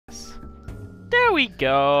There we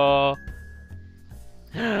go.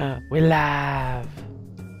 We laugh.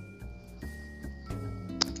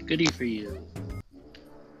 Goody for you.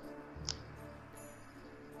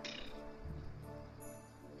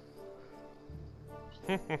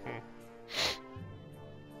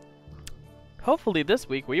 Hopefully this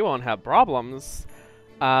week we won't have problems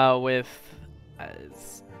with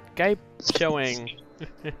Skype showing.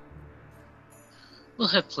 We'll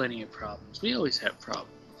have plenty of problems. We always have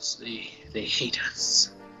problems. They hate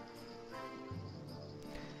us.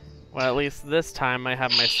 Well, at least this time I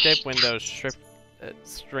have my Skype window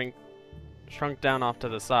shrunk down off to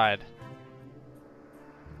the side.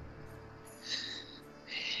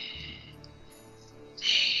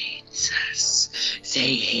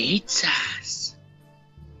 They hate us.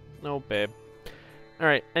 No, babe.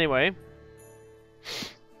 Alright, anyway.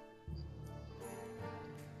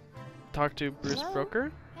 Talk to Bruce Hello?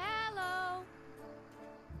 Broker. Hello.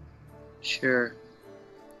 Sure.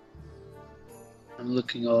 I'm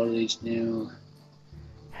looking all these new.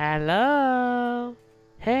 Hello.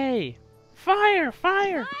 Hey. Fire!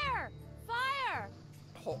 Fire! Fire! Fire!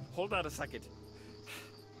 Hold on a second.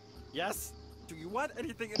 Yes? Do you want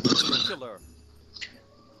anything in particular?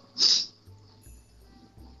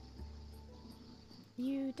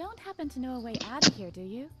 You don't happen to know a way out of here, do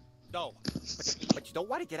you? No. But you don't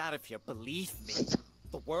want to get out of here, believe me.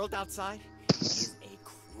 The world outside is a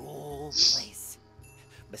cruel place.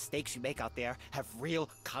 Mistakes you make out there have real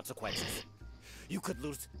consequences. You could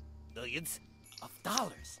lose millions of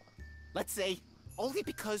dollars. Let's say, only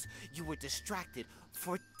because you were distracted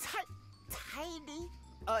for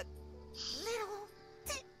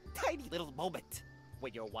tiny little moment.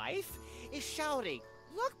 When your wife is shouting,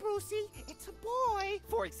 "Look, Brucey, it's a boy,"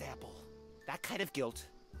 for example. That kind of guilt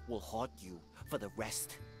will haunt you for the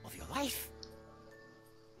rest of your life.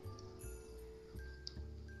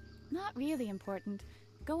 Not really important.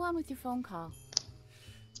 Go on with your phone call.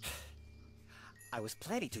 I was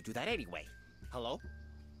planning to do that anyway. Hello?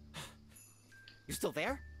 You still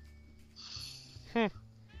there?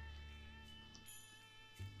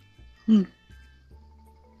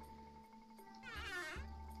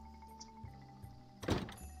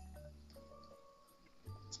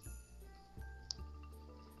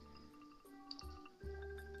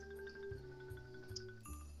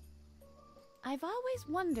 I've always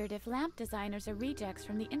wondered if lamp designers are rejects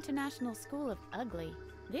from the International School of Ugly.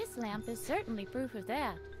 This lamp is certainly proof of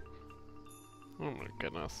that. Oh my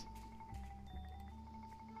goodness.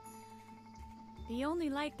 The only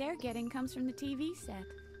light they're getting comes from the TV set.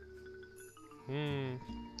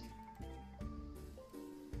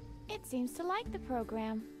 It seems to like the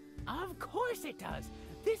program. Of course it does.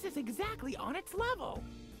 This is exactly on its level.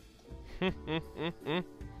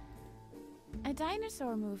 A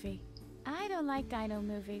dinosaur movie. I don't like dino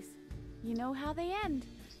movies. You know how they end.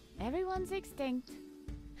 Everyone's extinct.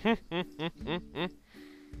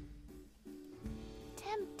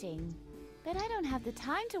 Tempting. But I don't have the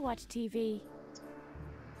time to watch TV.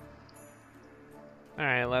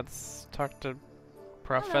 Alright, let's talk to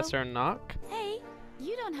Professor Knock. Hey,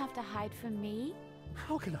 you don't have to hide from me.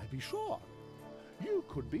 How can I be sure? You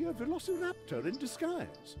could be a velociraptor in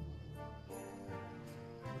disguise.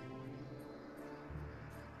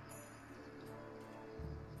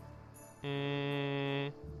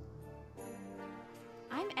 I'm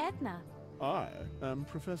Edna. I am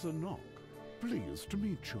Professor Knock. Pleased to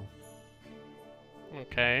meet you.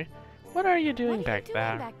 Okay. What are you doing What are you back doing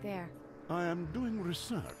there? back there? I am doing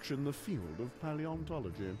research in the field of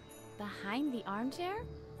paleontology. Behind the armchair?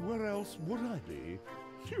 Where else would I be?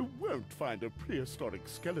 You won't find a prehistoric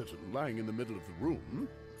skeleton lying in the middle of the room.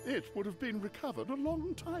 It would have been recovered a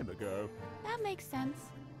long time ago. That makes sense.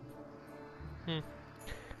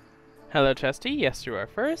 Hello, Chesty. Yes, you are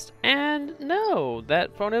first. And no,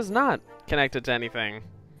 that phone is not connected to anything.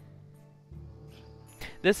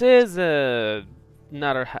 This is a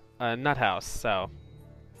nut house, so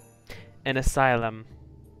an asylum.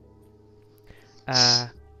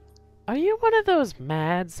 Are you one of those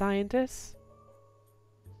mad scientists?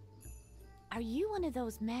 Are you one of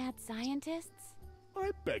those mad scientists?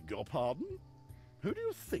 I beg your pardon? Who do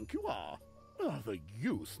you think you are? The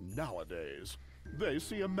youth nowadays. They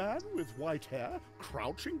see a man with white hair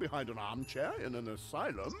crouching behind an armchair in an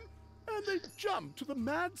asylum, and they jump to the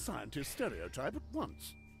mad scientist stereotype at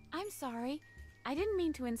once. I'm sorry. I didn't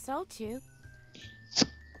mean to insult you.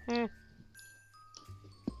 Do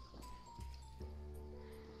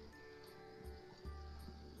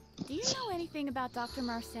you know anything about Dr.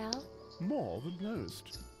 Marcel? More than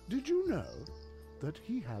most. Did you know that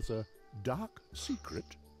he has a dark secret?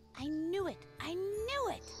 I knew it! I knew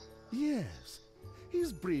it! Yes.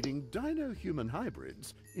 He's breeding dino-human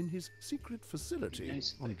hybrids in his secret facility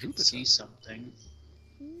Nice if on I could Jupiter. see something.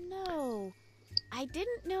 No, I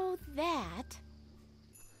didn't know that.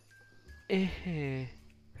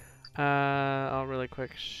 I'll really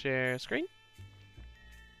quick share screen.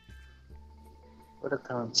 What a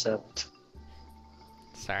concept.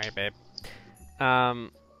 Sorry, babe.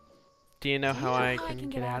 Do you know how I can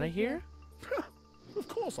get out of here? Of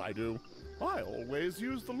course I do. I always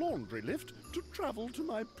use the laundry lift to travel to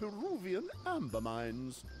my Peruvian amber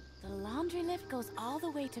mines. The laundry lift goes all the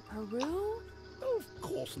way to Peru? Of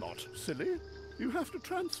course not, silly. You have to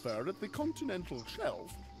transfer at the continental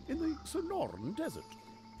shelf in the Sonoran Desert.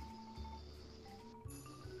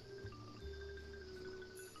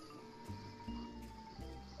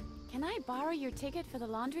 Can I borrow your ticket for the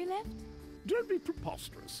laundry lift? Don't be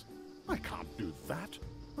preposterous. I can't do that.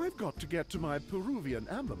 I've got to get to my Peruvian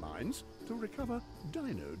amber mines to recover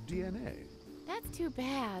dino DNA. That's too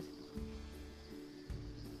bad.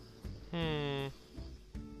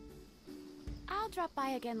 I'll drop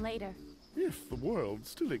by again later. If the world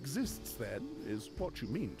still exists, then, is what you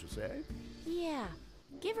mean to say. Yeah,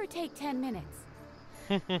 give or take 10 minutes.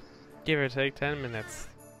 Give or take 10 minutes.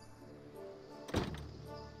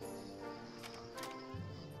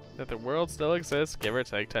 That the world still exists, give or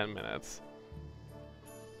take 10 minutes.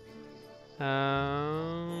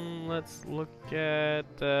 Let's look at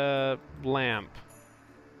lamp.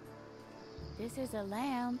 This is a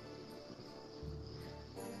lamp.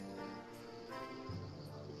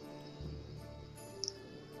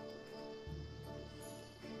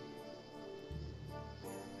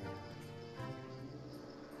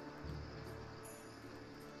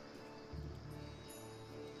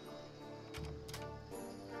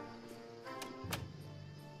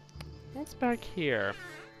 What's back here?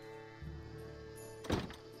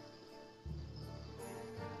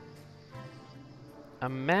 A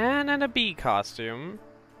man in a bee costume.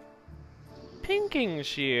 Pinking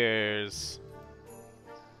shears.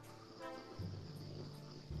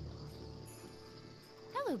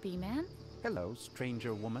 Hello, Bee-Man. Hello,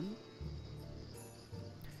 stranger woman.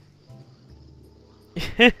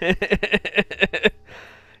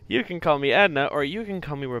 You can call me Edna, or you can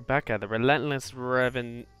call me Rebecca, the relentless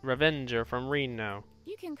revenger from Reno.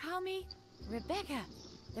 You can call me Rebecca,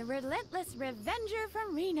 the relentless revenger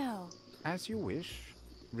from Reno. As you wish,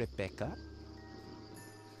 Rebecca.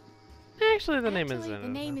 Actually, the name is Actually, Edna.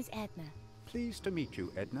 the name is Edna. Pleased to meet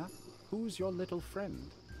you, Edna. Who's your little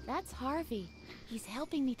friend? That's Harvey. He's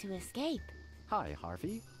helping me to escape. Hi,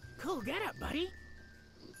 Harvey. Cool get up, buddy.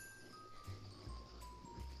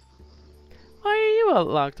 Why are you all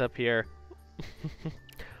locked up here?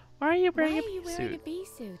 Why are you Why wearing are a you bee wearing a suit? bee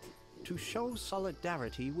suit? To show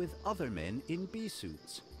solidarity with other men in bee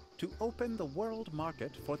suits. To open the world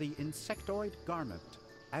market for the insectoid garment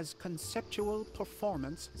as conceptual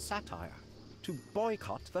performance satire. To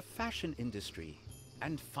boycott the fashion industry.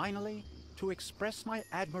 And finally, to express my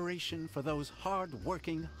admiration for those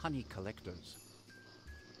hard-working honey collectors.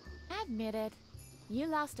 Admit it. You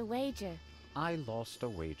lost a wager. I lost a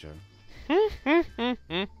wager.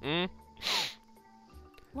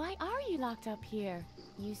 Why are you locked up here?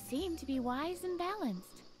 You seem to be wise and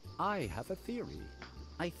balanced. I have a theory.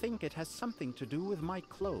 I think it has something to do with my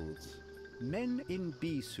clothes. Men in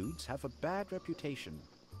bee suits have a bad reputation.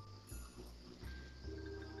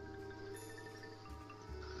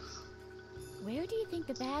 Where do you think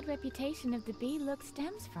the bad reputation of the bee look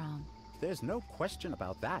stems from? There's no question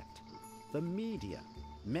about that. The media.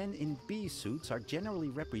 Men in bee suits are generally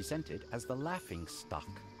represented as the laughing stock.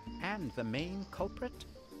 And the main culprit?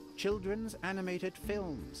 Children's animated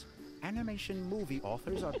films. Animation movie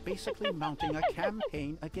authors are basically mounting a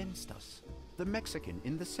campaign against us. The Mexican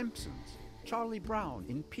in The Simpsons, Charlie Brown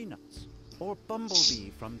in Peanuts, or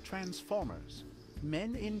Bumblebee from Transformers.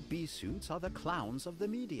 Men in bee suits are the clowns of the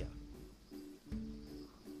media.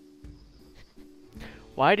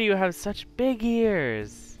 Why do you have such big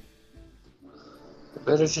ears?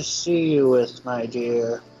 Better to see you with, my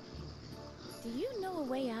dear. Do you know a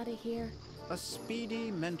way out of here? A speedy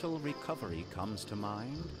mental recovery comes to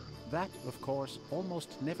mind. That, of course,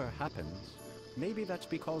 almost never happens. Maybe that's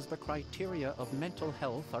because the criteria of mental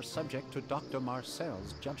health are subject to Dr.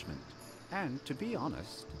 Marcel's judgment. And, to be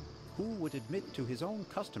honest, who would admit to his own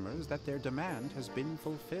customers that their demand has been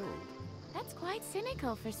fulfilled? That's quite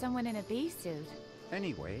cynical for someone in a bee suit.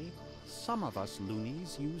 Anyway, some of us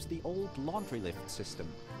loonies use the old laundry lift system.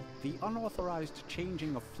 The unauthorized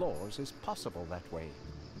changing of floors is possible that way.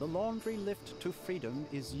 The laundry lift to freedom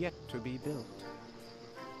is yet to be built.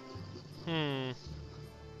 Are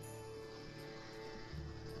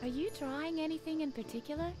you drawing anything in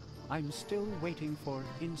particular? I'm still waiting for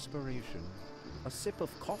inspiration. A sip of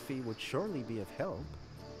coffee would surely be of help,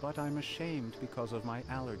 but I'm ashamed because of my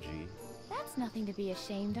allergy. That's nothing to be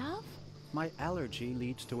ashamed of. My allergy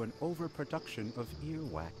leads to an overproduction of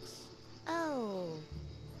earwax. Oh.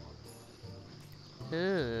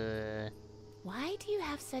 Why do you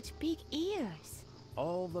have such big ears?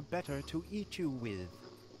 All the better to eat you with.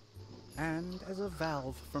 And as a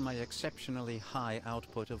valve for my exceptionally high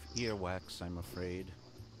output of earwax, I'm afraid.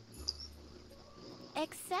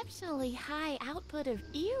 Exceptionally high output of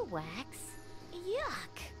earwax?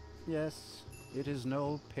 Yuck! Yes, it is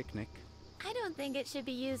no picnic. I don't think it should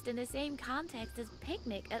be used in the same context as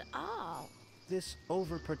picnic at all. This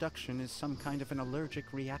overproduction is some kind of an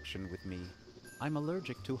allergic reaction with me. I'm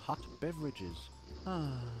allergic to hot beverages.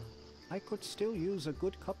 I could still use a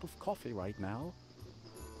good cup of coffee right now.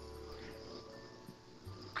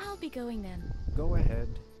 I'll be going then. Go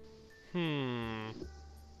ahead.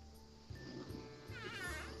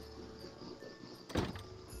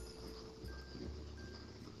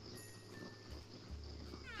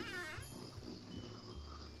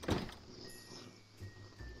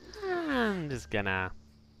 I'm just gonna...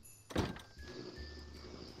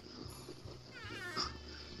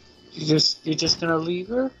 You're just gonna leave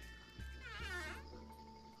her?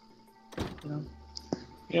 You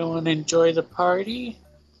don't want to enjoy the party?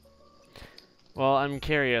 Well, I'm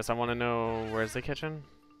curious. I want to know, where's the kitchen?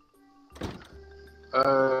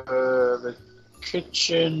 The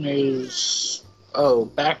kitchen is... Oh,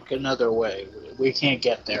 back another way. We can't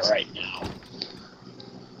get there right now.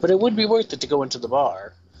 But it would be worth it to go into the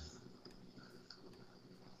bar.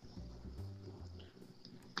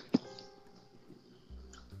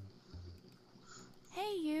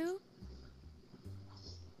 Hey, you.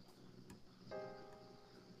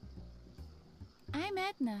 I'm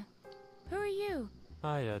Edna. Who are you?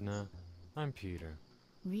 Hi, Edna. I'm Peter.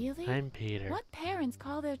 Really? I'm Peter. What parents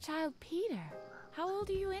call their child Peter? How old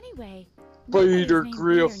are you anyway? Peter Nobody's named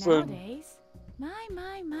Griffin. Peter nowadays.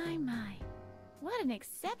 My. What an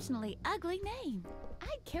exceptionally ugly name.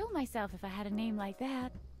 I'd kill myself if I had a name like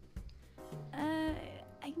that.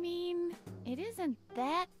 I mean, it isn't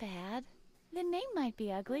that bad. The name might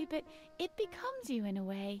be ugly, but it becomes you in a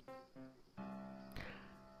way.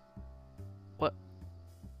 What?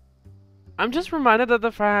 I'm just reminded of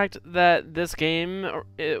the fact that this game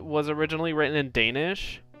it was originally written in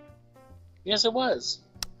Danish. Yes, it was.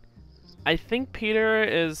 I think Peter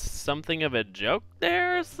is something of a joke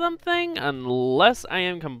there or something, unless I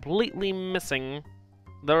am completely missing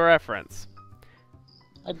the reference.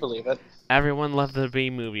 I believe it. Everyone loved the Bee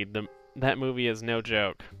movie. That movie is no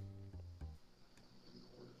joke.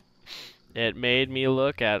 It made me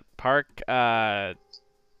look at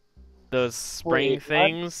those spring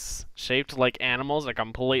things shaped like animals a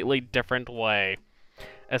completely different way.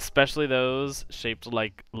 Especially those shaped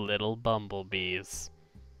like little bumblebees.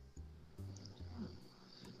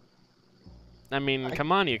 I mean,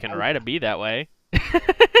 come on, you can ride a bee that way.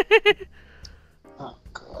 Oh,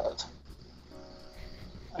 God.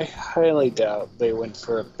 I highly doubt they went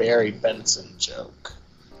for a Barry Benson joke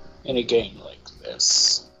in a game like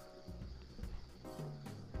this.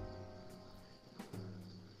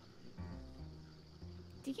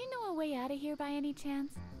 Do you know a way out of here by any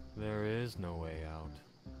chance? There is no way out.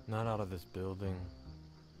 Not out of this building.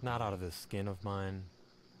 Not out of this skin of mine.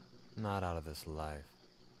 Not out of this life.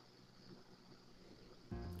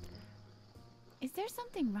 Is there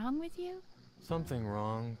something wrong with you? Something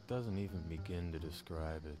wrong doesn't even begin to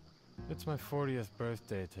describe it. It's my 40th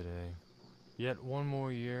birthday today. Yet one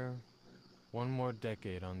more year, one more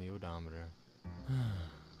decade on the odometer.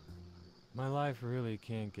 My life really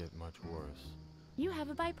can't get much worse. You have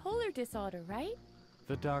a bipolar disorder, right?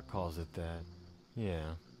 The doc calls it that.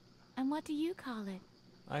 Yeah. And what do you call it?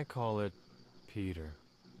 I call it Peter.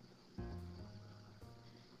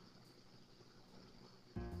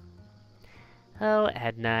 Oh,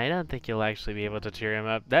 Edna, I don't think you'll actually be able to cheer him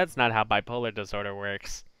up. That's not how bipolar disorder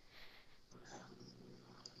works.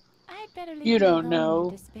 I'd better leave You don't alone in know.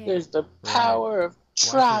 despair. There's the power of Why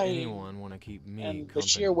should trying anyone want to keep me and company? the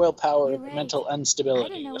sheer willpower You're of right. mental I instability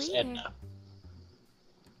don't know with either. Edna.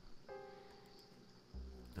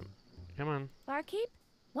 Come on. Barkeep,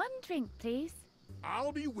 one drink, please.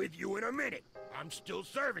 I'll be with you in a minute. I'm still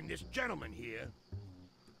serving this gentleman here.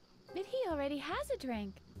 But he already has a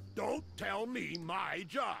drink. Don't tell me my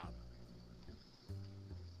job.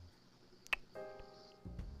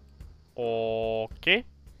 Okay.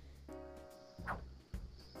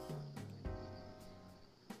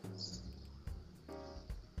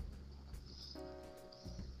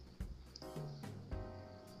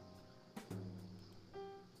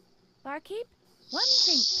 Barkeep, One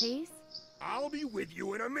drink, please. I'll be with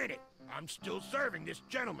you in a minute. I'm still serving this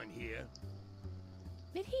gentleman here.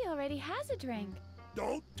 But he already has a drink.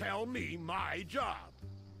 Don't tell me my job.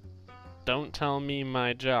 Don't tell me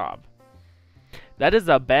my job. That is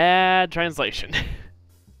a bad translation.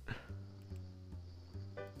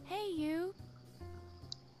 Hey, you.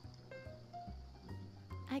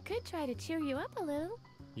 I could try to cheer you up a little.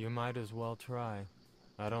 You might as well try.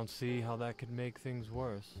 I don't see how that could make things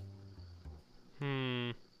worse.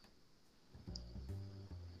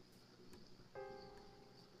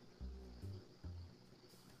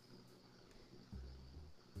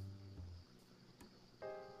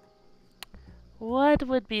 What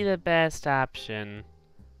would be the best option?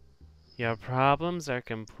 Your problems are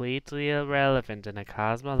completely irrelevant in a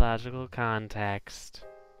cosmological context.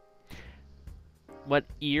 What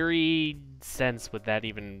eerie sense would that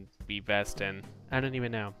even be best in? I don't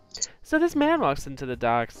even know. So this man walks into the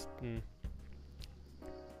docks.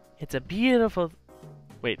 It's a beautiful...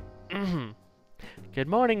 Wait. Good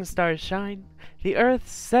morning, starshine. The Earth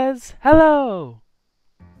says hello!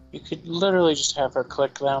 You could literally just have her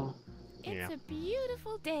click them. It's a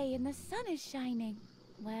beautiful day and the sun is shining.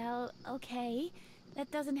 Well, okay.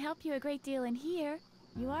 That doesn't help you a great deal in here.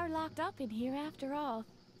 You are locked up in here after all.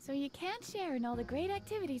 So you can't share in all the great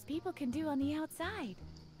activities people can do on the outside.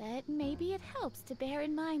 But maybe it helps to bear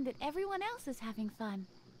in mind that everyone else is having fun.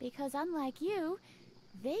 Because unlike you,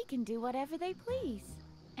 they can do whatever they please.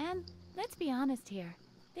 And let's be honest here.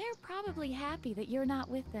 They're probably happy that you're not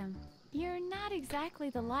with them. You're not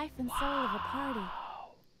exactly the life and soul of a party.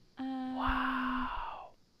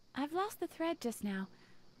 I've lost the thread just now.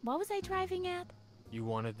 What was I driving at? You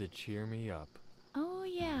wanted to cheer me up. Oh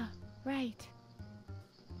yeah, right.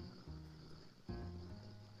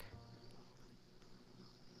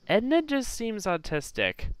 Edna just seems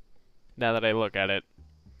autistic, now that I look at it.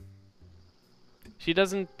 She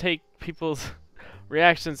doesn't take people's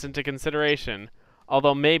reactions into consideration,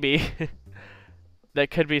 although maybe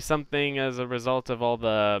that could be something as a result of all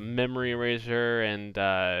the memory erasure and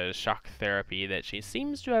shock therapy that she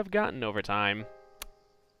seems to have gotten over time.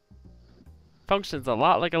 Functions a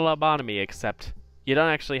lot like a lobotomy, except you don't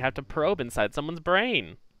actually have to probe inside someone's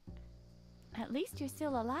brain. At least you're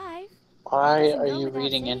still alive. Why are you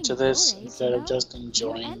reading into this instead of just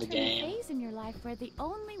enjoying the You're game? entering a phase in your life where the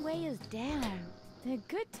only way is down. The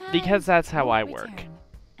good times Because that's how won't I work. return.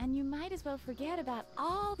 And you might as well forget about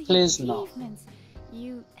all the Please no. achievements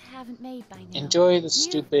you haven't made by now. Enjoy the You've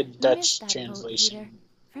stupid Dutch missed that boat, Peter. translation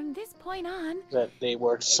From this point on, that they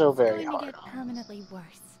worked so very it's going to hard get on. permanently worse.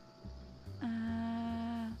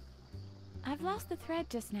 I've lost the thread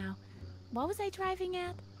just now. What was I driving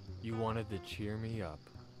at? You wanted to cheer me up.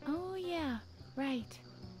 Oh yeah, right.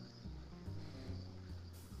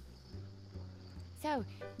 So,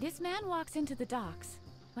 this man walks into the docks.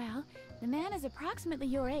 Well, the man is approximately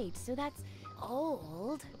your age, so that's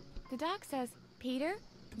old. The doc says, Peter,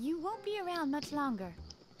 you won't be around much longer.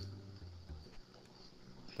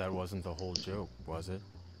 That wasn't the whole joke, was it?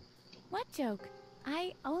 What joke?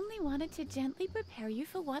 I only wanted to gently prepare you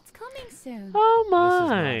for what's coming soon. Oh This is not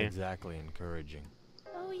my! exactly encouraging.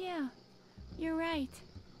 Oh yeah, you're right.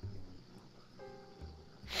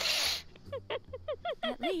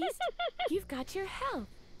 At least, you've got your health.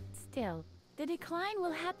 Still, the decline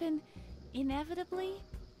will happen inevitably.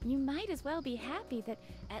 You might as well be happy that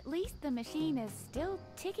at least the machine is still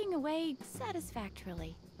ticking away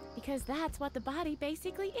satisfactorily. Because that's what the body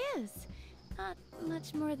basically is. Not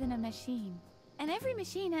much more than a machine. And every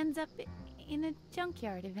machine ends up in a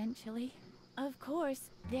junkyard eventually. Of course,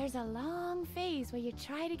 there's a long phase where you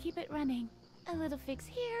try to keep it running. A little fix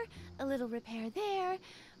here, a little repair there,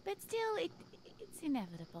 but still, it's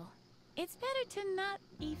inevitable. It's better to not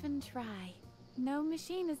even try. No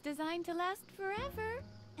machine is designed to last forever,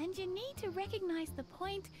 and you need to recognize the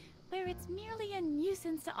point where it's merely a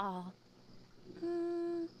nuisance to all.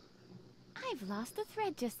 I've lost the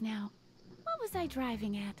thread just now. What was I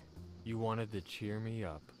driving at? You wanted to cheer me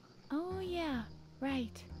up. Oh yeah,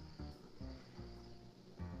 right.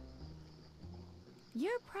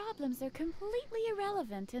 Your problems are completely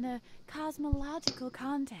irrelevant in a cosmological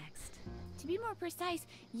context. To be more precise,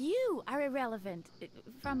 you are irrelevant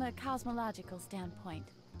from a cosmological standpoint.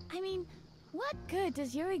 I mean, what good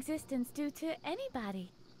does your existence do to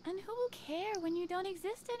anybody? And who will care when you don't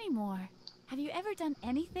exist anymore? Have you ever done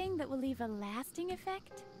anything that will leave a lasting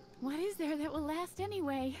effect? What is there that will last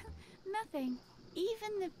anyway? Nothing.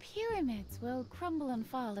 Even the pyramids will crumble and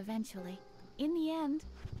fall eventually. In the end,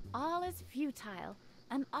 all is futile,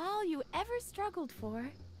 and all you ever struggled for,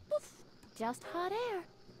 poof, just hot air.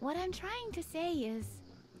 What I'm trying to say is,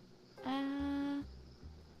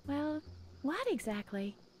 well, What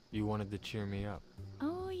exactly? You wanted to cheer me up.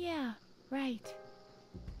 Oh, yeah, right.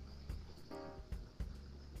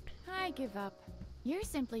 I give up. You're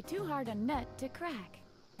simply too hard a nut to crack.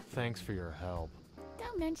 Thanks for your help.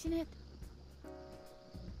 Don't mention it.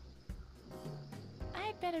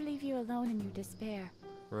 I'd better leave you alone in your despair.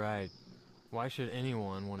 Right. Why should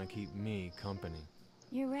anyone want to keep me company?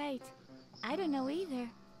 You're right. I don't know either.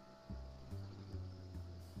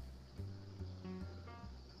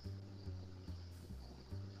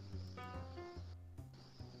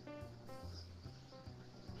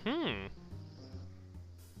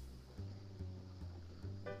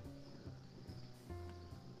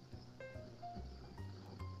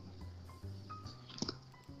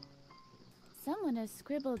 Someone has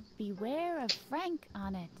scribbled "Beware of Frank"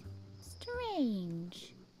 on it.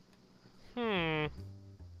 Strange.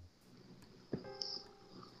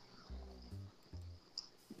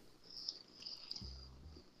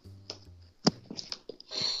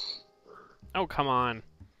 Oh, come on.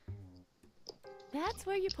 That's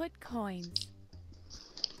where you put coins.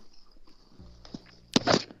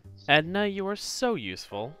 Edna, you are so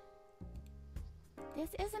useful. This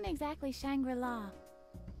isn't exactly Shangri-La.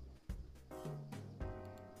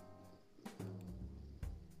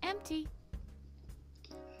 Empty.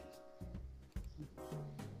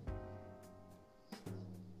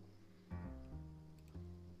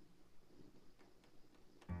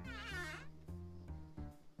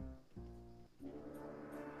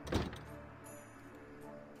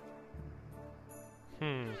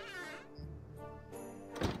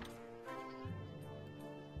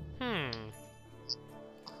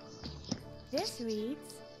 This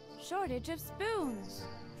reads, "Shortage of spoons.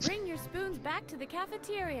 Bring your spoons back to the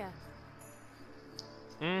cafeteria."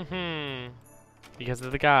 Because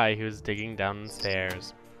of the guy who's digging down the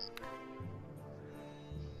stairs.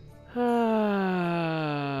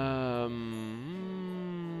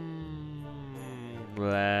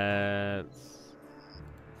 Let's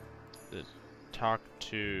talk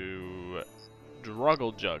to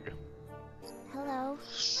Druggle Jug. Hello.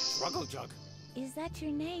 Druggle Jug. Is that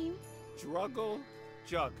your name? Druggle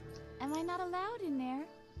Jug. Am I not allowed in there?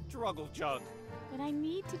 Druggle Jug. But I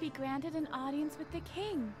need to be granted an audience with the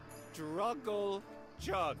king. Druggle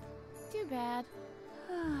Jug. Too bad.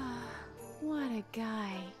 What a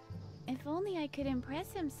guy. If only I could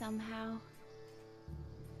impress him somehow.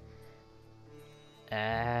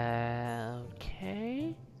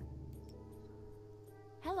 Okay.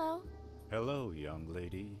 Hello. Hello, young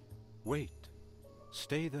lady. Wait.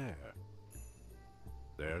 Stay there.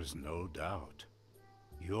 There's no doubt.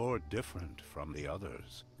 You're different from the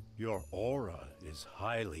others. Your aura is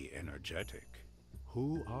highly energetic.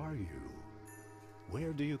 Who are you?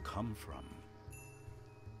 Where do you come from?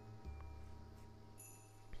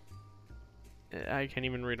 I can't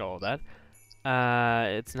even read all of that.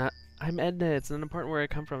 It's not... I'm Edna. It's not important where I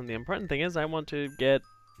come from. The important thing is I want to get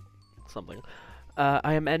something.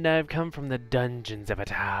 I am Edna. I've come from the dungeons of a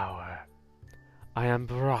tower. I am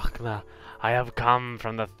Brockna. I have come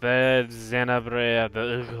from the third Xenabre of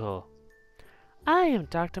the Eagle. I am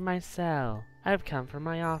Dr. Marcel. I have come from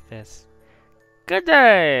my office. Good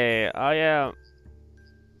day. I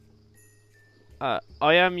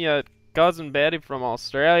am your cousin Betty from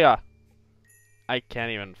Australia. I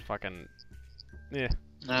can't even fucking... Yeah.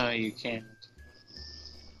 No, you can't.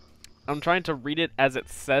 I'm trying to read it as it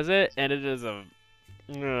says it, and it is a...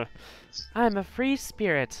 I'm a free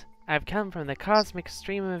spirit. I've come from the cosmic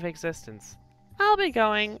stream of existence. I'll be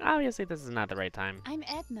going. Obviously, this is not the right time. I'm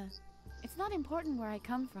Edna. It's not important where I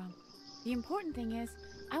come from. The important thing is,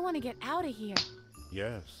 I want to get out of here.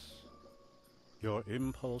 Yes. Your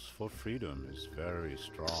impulse for freedom is very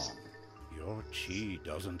strong. Your chi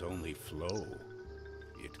doesn't only flow,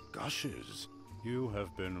 it gushes. You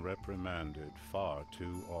have been reprimanded far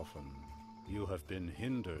too often. You have been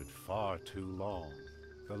hindered far too long.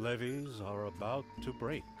 The levees are about to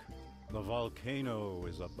break. The volcano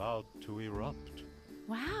is about to erupt.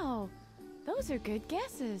 Wow, those are good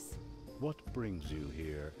guesses. What brings you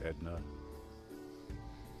here, Edna?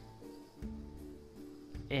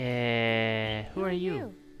 Who are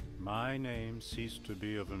you? My name ceased to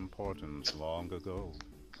be of importance long ago.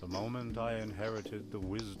 The moment I inherited the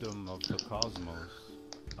wisdom of the cosmos,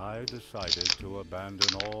 I decided to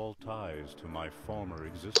abandon all ties to my former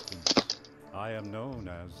existence. I am known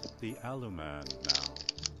as the Aluman now.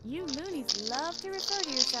 You loonies love to refer to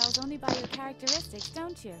yourselves only by your characteristics,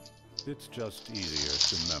 don't you? It's just easier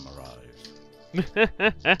to memorize.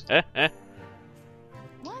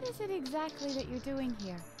 What is it exactly that you're doing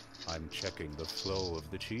here? I'm checking the flow of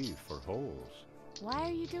the chi for holes. Why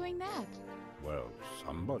are you doing that? Well,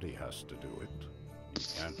 somebody has to do it.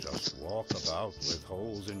 can't just walk about with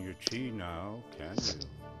holes in your chi now, can you?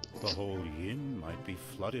 The whole yin might be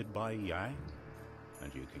flooded by yang,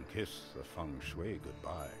 and you can kiss the feng shui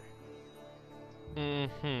goodbye.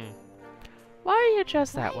 Mm-hmm. Why are you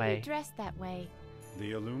dressed that Why are you way? dressed that way?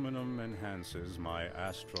 The aluminum enhances my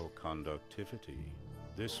astral conductivity.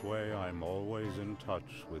 This way I'm always in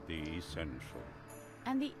touch with the essential.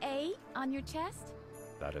 And the A on your chest?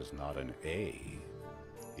 That is not an A.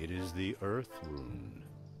 It is the Earth Rune.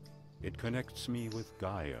 It connects me with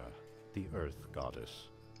Gaia, the Earth Goddess.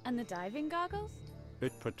 And the diving goggles?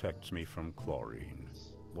 It protects me from chlorine.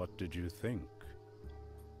 What did you think?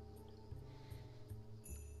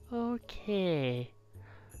 Okay.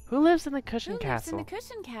 Who lives in the Cushion Who Castle? lives in the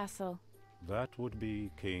Cushion Castle? That would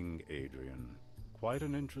be King Adrian. Quite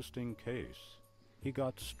an interesting case. He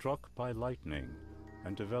got struck by lightning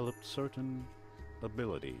and developed certain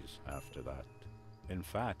abilities after that. In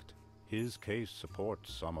fact, his case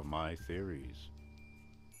supports some of my theories.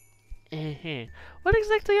 What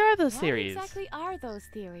exactly are those What theories? exactly are those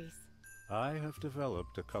theories? I have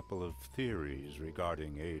developed a couple of theories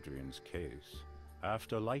regarding Adrian's case.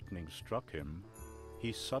 After lightning struck him,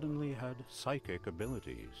 he suddenly had psychic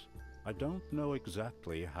abilities. I don't know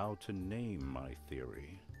exactly how to name my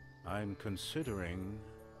theory. I'm considering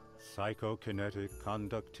psychokinetic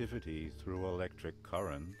conductivity through electric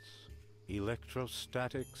currents,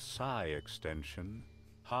 electrostatic psi extension,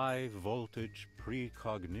 high voltage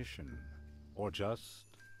precognition, or just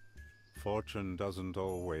fortune doesn't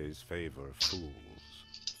always favor fools.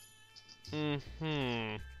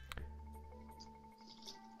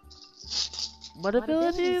 What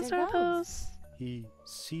abilities are those? those? He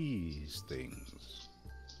sees things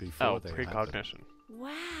before they happen. precognition.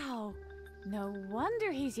 Wow! No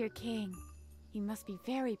wonder he's your king. He must be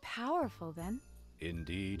very powerful then.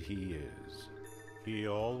 Indeed he is. He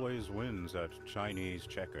always wins at Chinese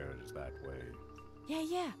checkers that way.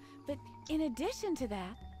 Yeah, but in addition to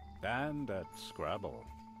that, And at Scrabble.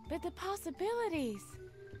 but the possibilities.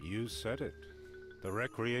 You said it. The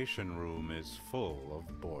recreation room is full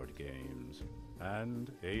of board games.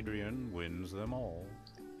 And Adrian wins them all.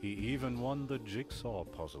 He even won the jigsaw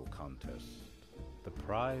puzzle contest. The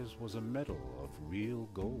prize was a medal of real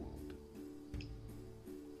gold.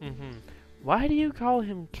 Why do you call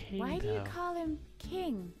him king, Why do you though? call him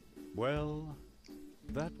king? Well,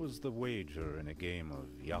 that was the wager in a game of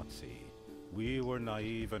Yahtzee. We were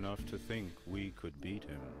naive enough to think we could beat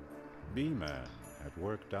him. B-Man had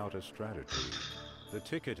worked out a strategy. The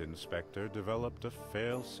ticket inspector developed a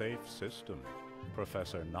fail-safe system.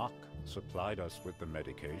 Professor Knock supplied us with the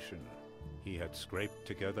medication. He had scraped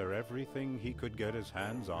together everything he could get his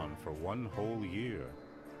hands on for one whole year,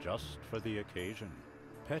 just for the occasion.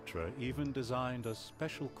 Petra even designed a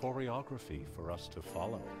special choreography for us to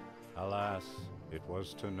follow. Alas, it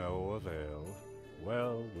was to no avail.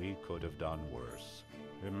 Well, we could have done worse.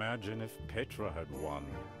 Imagine if Petra had won.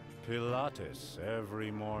 Pilates every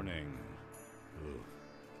morning.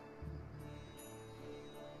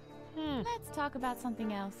 Ugh. Let's talk about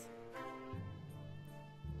something else.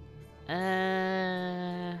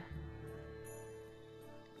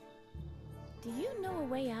 Do you know a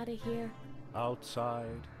way out of here?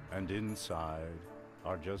 Outside and inside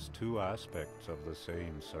are just two aspects of the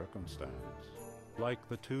same circumstance. Like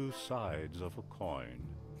the two sides of a coin.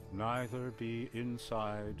 Neither be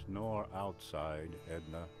inside nor outside,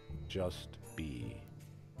 Edna. Just be.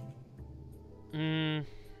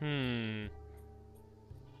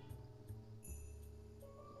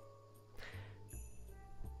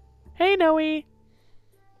 Hey, Noe. Hey,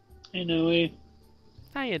 Noe.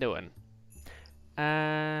 How you doing?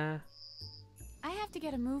 I have to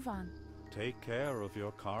get a move on. Take care of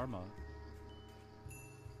your karma.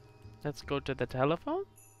 Let's go to the telephone?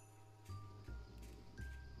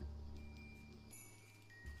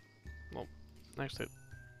 Well, actually,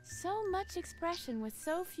 So much expression with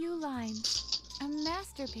so few lines. A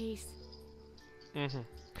masterpiece.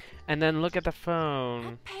 And then look at the A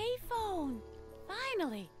phone. payphone!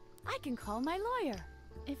 Finally! I can call my lawyer.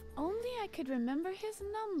 If only I could remember his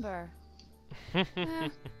number.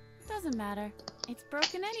 Doesn't matter. It's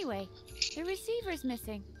broken anyway. The receiver's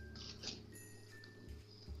missing.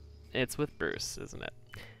 It's with Bruce, isn't it?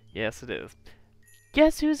 Yes, it is.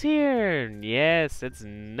 Guess who's here? Yes, it's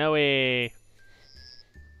Noe.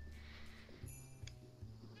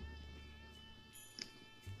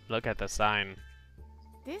 Look at the sign.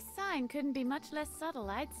 This sign couldn't be much less subtle,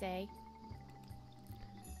 I'd say.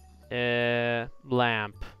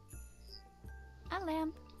 Lamp. A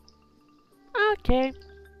lamp. Okay.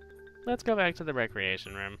 Let's go back to the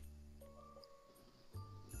recreation room.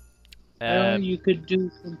 Well, you could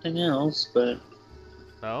do something else, but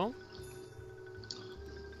Oh?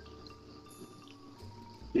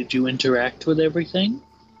 Did you interact with everything?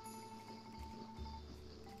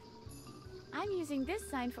 I'm using this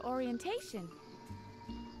sign for orientation.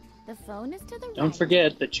 The phone is to the right. Don't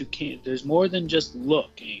forget that you can't. There's more than just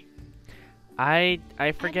looking. I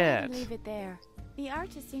I'd forget. rather leave it there. The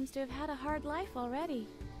artist seems to have had a hard life already,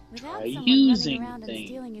 without Try someone using running around and things.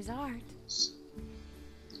 stealing his art.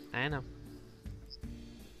 I know.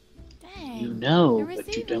 Dang. You know, the but you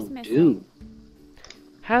receiver's don't missing. do.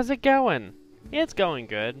 How's it going? It's going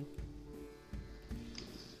good.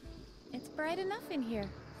 It's bright enough in here.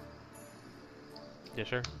 You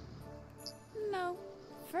sure? No.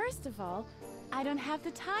 First of all, I don't have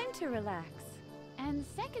the time to relax. And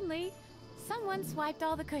secondly, someone swiped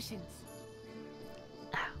all the cushions.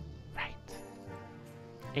 Right.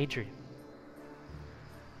 Adrian.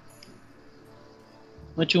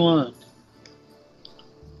 What you want?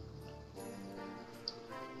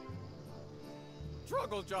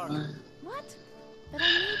 Struggle jar. What? But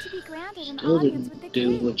I need to be granted an Still audience with the didn't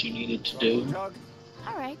do king. what you needed to Struggle do. jug.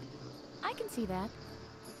 All right, I can see that.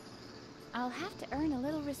 I'll have to earn a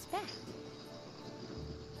little respect.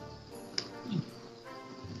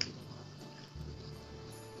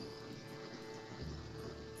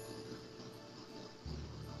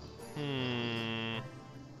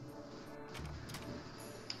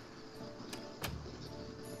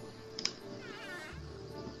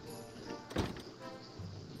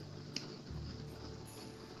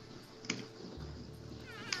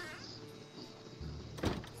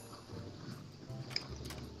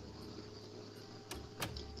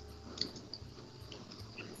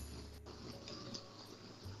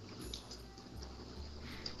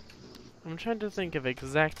 I'm trying to think of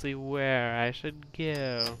exactly where I should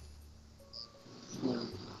go.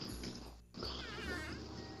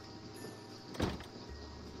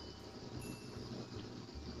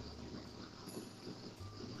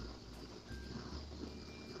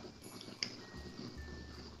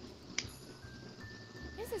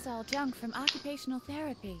 This is all junk from occupational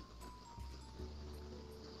therapy.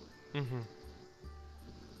 Mm-hmm.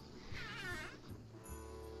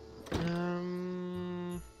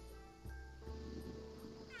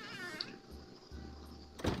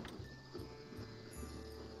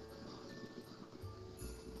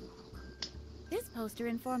 This poster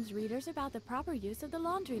informs readers about the proper use of the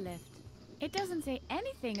laundry lift. It doesn't say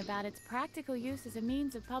anything about its practical use as a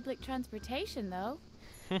means of public transportation, though.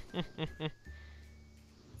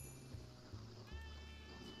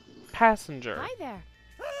 Passenger. Hi there.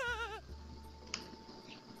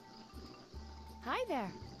 Hi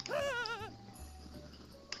there.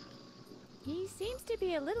 He seems to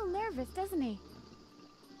be a little nervous, doesn't he?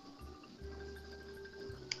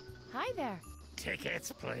 Hi there.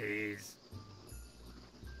 Tickets, please.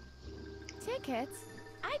 Tickets?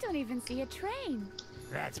 I don't even see a train.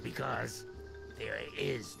 That's because there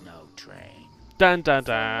is no train. Dun dun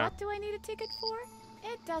So dun. what do I need a ticket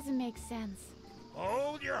for? It doesn't make sense.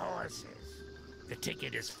 Hold your horses. The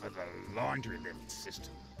ticket is for the laundry lift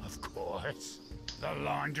system, of course. The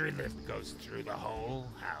laundry lift goes through the whole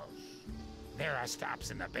house. There are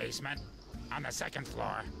stops in the basement, on the second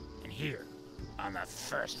floor, and here, on the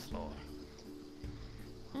first floor.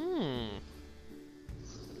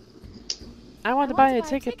 I want to buy a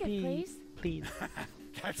ticket, please. Please.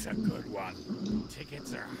 That's a good one.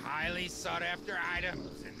 Tickets are highly sought after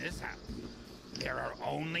items in this house. There are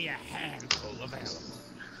only a handful available,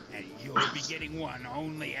 and you'll be getting one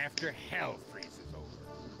only after hell freezes over.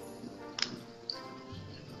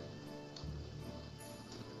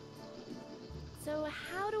 So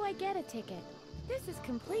how do I get a ticket? This is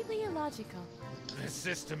completely illogical. The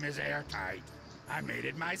system is airtight. I made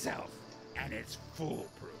it myself, and it's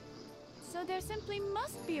foolproof. So there simply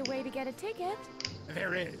must be a way to get a ticket.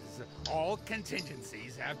 There is. All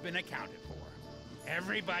contingencies have been accounted for.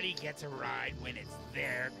 Everybody gets a ride when it's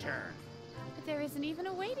their turn. But there isn't even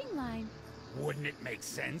a waiting line. Wouldn't it make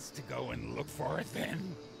sense to go and look for it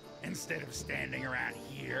then? Instead of standing around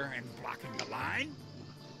here and blocking the line?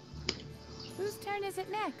 Whose turn is it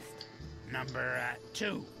next? Number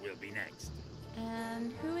 2 will be next.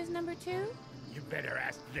 And who is number 2? You better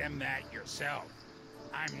ask them that yourself.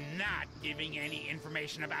 I'm not giving any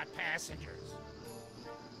information about passengers.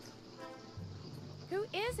 Who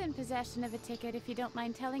is in possession of a ticket, if you don't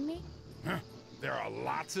mind telling me? Huh. There are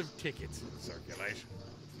lots of tickets in circulation.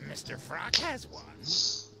 Mr. Frock has one.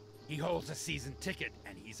 He holds a season ticket,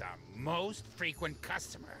 and he's our most frequent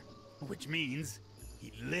customer, which means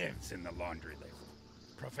he lives in the laundry lift.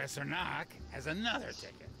 Professor Knock has another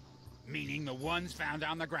ticket, meaning the ones found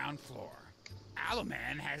on the ground floor.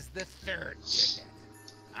 Owlman has the 3rd ticket.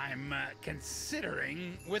 I'm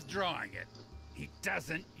considering withdrawing it. He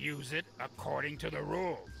doesn't use it according to the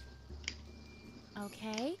rules.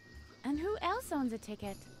 Okay. And who else owns a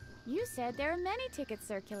ticket? You said there are many tickets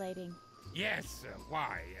circulating. Yes,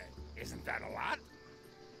 why? Isn't that a lot?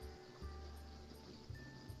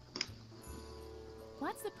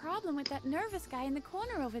 What's the problem with that nervous guy in the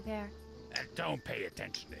corner over there? Don't pay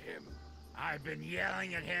attention to him. I've been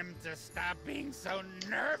yelling at him to stop being so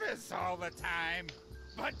nervous all the time.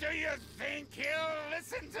 But do you think he'll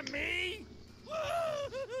listen to me?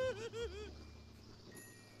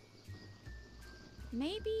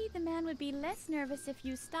 Maybe the man would be less nervous if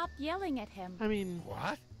you stopped yelling at him. I mean...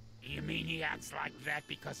 What? You mean he acts like that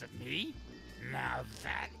because of me? Now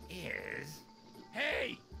that is...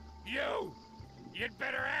 Hey, you! You'd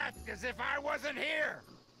better act as if I wasn't here.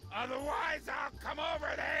 Otherwise, I'll come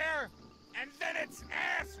over there, and then it's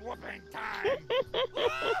ass-whooping time.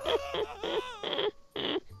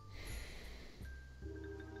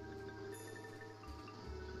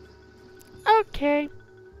 Okay.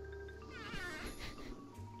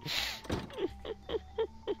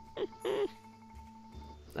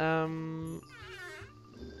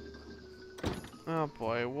 Oh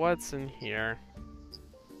boy, what's in here?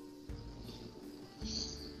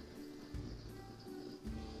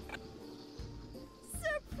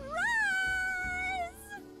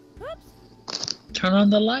 Turn on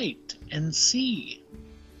the light and see.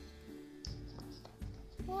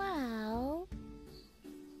 Wow.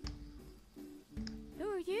 Who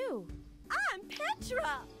are you? I'm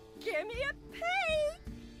Petra. Give me a peek.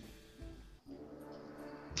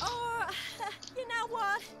 Or, you know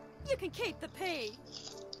what? You can keep the pea.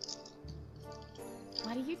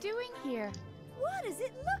 What are you doing here? What does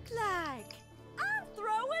it look like? I'm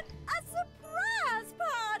throwing a surprise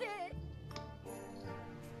party.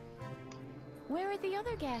 Where are the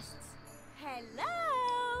other guests?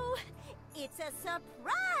 Hello! It's a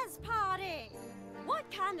surprise party! What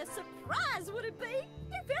kind of surprise would it be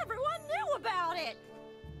if everyone knew about it?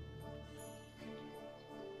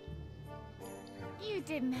 You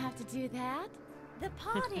didn't have to do that. The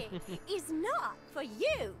party is not for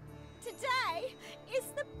you. Today is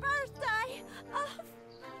the birthday of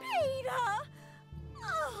Peter.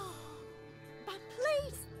 Oh, but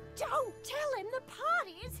please don't tell him the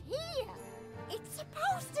party is here. It's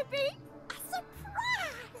supposed to be a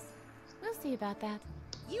surprise! We'll see about that.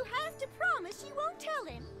 You have to promise you won't tell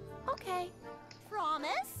him. Okay.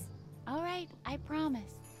 Promise? All right, I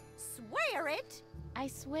promise. Swear it. I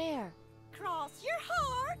swear. Cross your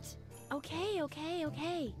heart. Okay.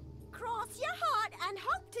 Cross your heart and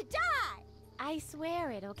hope to die. I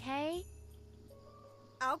swear it, okay?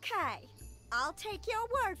 Okay. I'll take your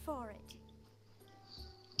word for it.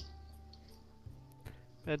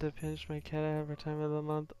 I had to pinch my cat every time of the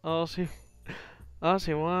month. All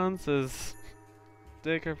she wants is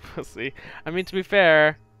dick or pussy. I mean, to be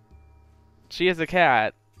fair, she is a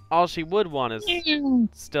cat. All she would want is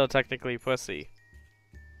still technically pussy.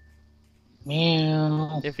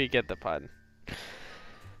 Meow. If you get the pun.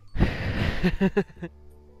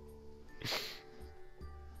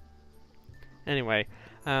 Anyway,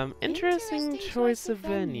 interesting choice of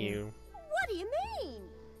venue. What do you mean?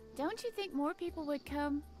 Don't you think more people would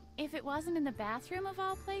come if it wasn't in the bathroom of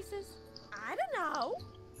all places? I don't know.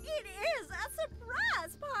 It is a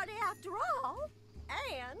surprise party after all.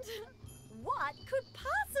 And what could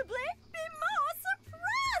possibly be more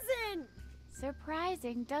surprising?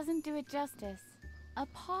 Surprising doesn't do it justice.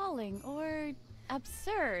 Appalling or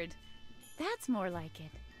absurd. That's more like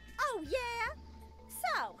it. Oh, yeah?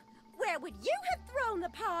 So, where would you have thrown the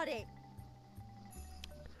party?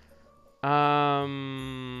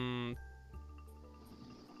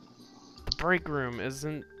 The break room.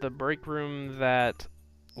 Isn't the break room that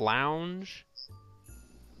lounge?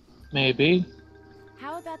 Maybe.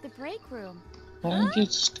 How about the break room? Why don't you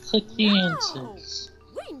just click the answers?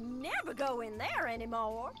 We never go in there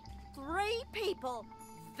anymore. 3 people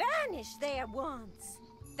vanished there once.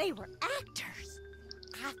 They were actors.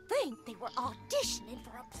 I think they were auditioning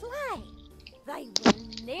for a play. They were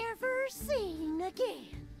never seen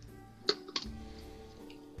again.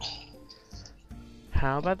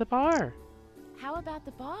 How about the bar? How about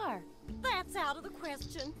the bar? That's out of the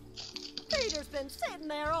question. Peter's been sitting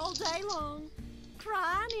there all day long,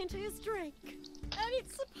 crying into his drink. And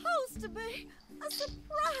it's supposed to be a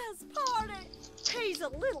surprise party. He's a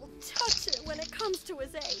little touchy when it comes to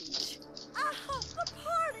his age. I hope the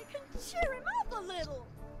party can cheer him up a little.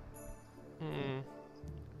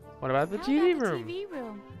 What about the How TV about room? The TV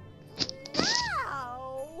room?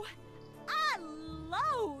 No! I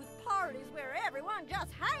loathe parties where everyone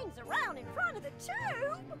just hangs around in front of the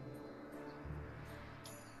tube.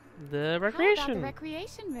 The How about recreation. the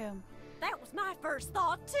recreation room? That was my first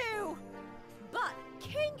thought, too. But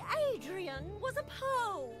King Adrian was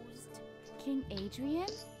opposed. King Adrian?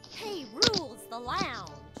 He rules the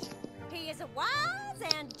lounge. He is a wise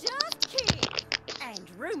and just king.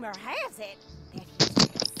 And rumor has it that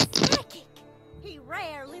he's psychic. He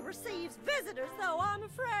rarely receives visitors, though, I'm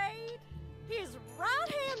afraid. His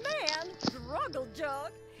right-hand man, Druggle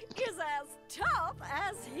Jug, is as tough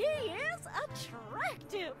as he is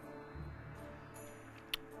attractive.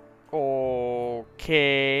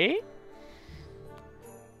 Okay.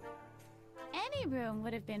 Any room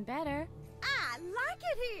would have been better. I like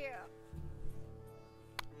it here.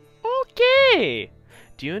 Okay.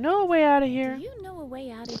 Do you know a way out of here? Do you know a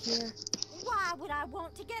way out of here? Why would I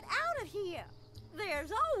want to get out of here?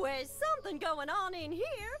 There's always something going on in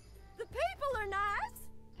here. The people are nice.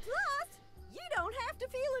 Plus, you don't have to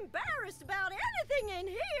feel embarrassed about anything in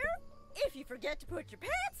here. If you forget to put your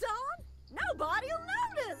pants on, nobody'll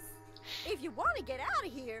notice. If you want to get out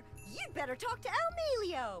of here, you'd better talk to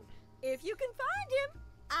Emilio. If you can find him,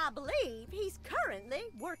 I believe he's currently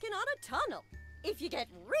working on a tunnel. If you get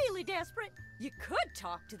really desperate, you could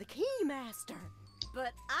talk to the Keymaster.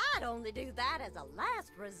 But I'd only do that as a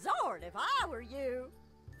last resort if I were you.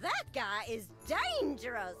 That guy is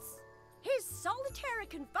dangerous. His solitary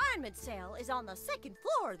confinement cell is on the 2nd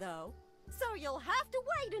floor, though. So you'll have to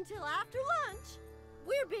wait until after lunch.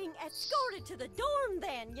 We're being escorted to the dorm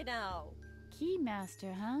then, you know.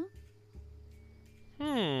 Keymaster, huh?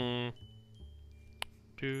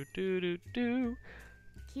 Do.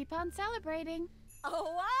 Keep on celebrating.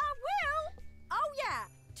 Oh, I will. Oh, yeah.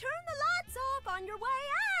 Turn the lights off on your way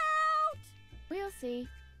out. We'll see.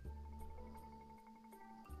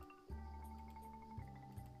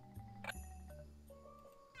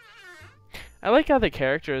 I like how the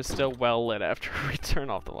character is still well lit after we turn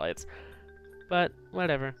off the lights. But,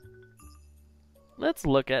 whatever. Let's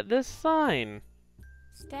look at this sign.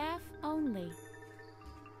 Staff only.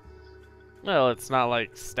 Well, it's not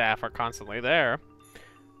like staff are constantly there.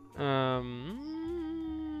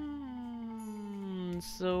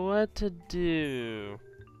 So what to do?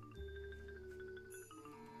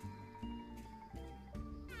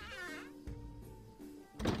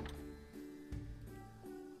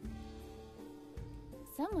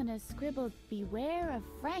 Someone has scribbled "Beware of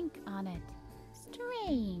Frank" on it.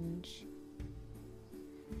 Strange.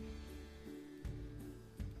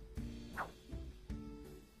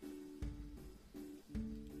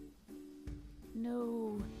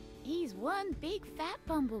 No, he's one big fat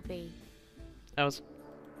bumblebee. I was...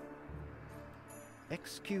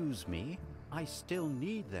 Excuse me, I still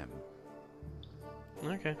need them.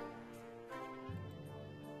 Okay.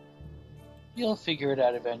 You'll figure it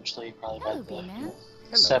out eventually, probably by Hello, B-Man.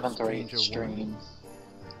 the 7th or 8th stranger stream. woman.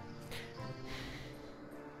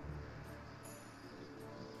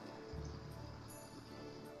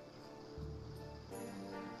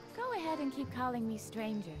 Go ahead and keep calling me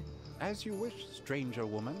stranger. As you wish, stranger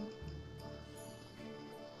woman.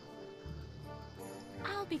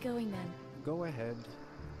 I'll be going then. Go ahead.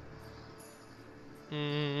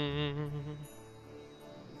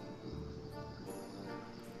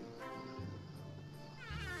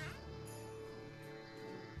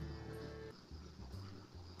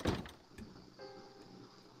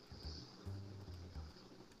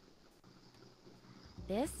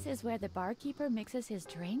 This is where the barkeeper mixes his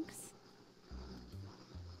drinks?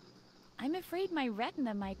 I'm afraid my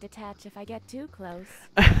retina might detach if I get too close.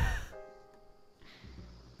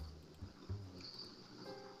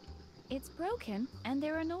 It's broken, and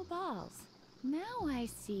there are no balls. Now I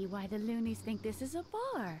see why the loonies think this is a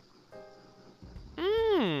bar.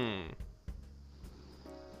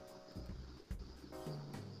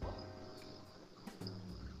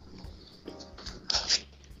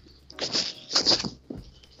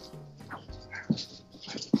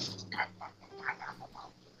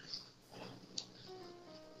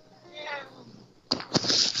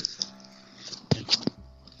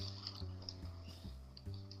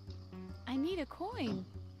 I need a coin.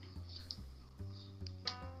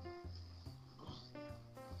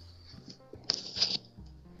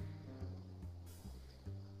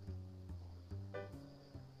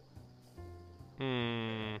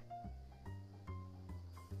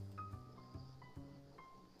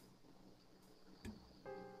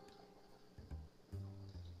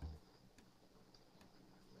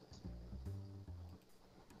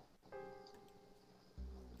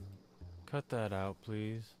 Cut that out,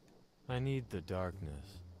 please. I need the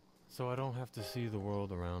darkness, so I don't have to see the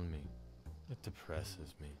world around me. It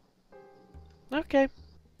depresses me. Okay.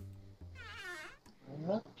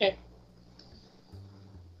 Okay.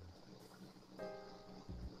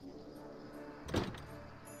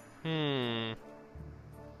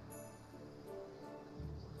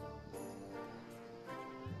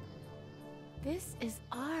 This is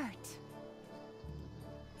art.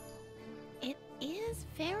 It is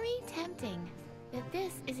very tempting that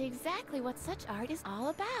this is exactly what such art is all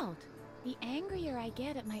about. The angrier I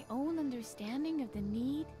get at my own understanding of the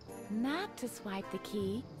need not to swipe the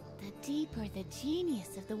key, the deeper the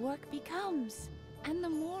genius of the work becomes. And the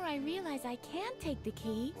more I realize I can't take the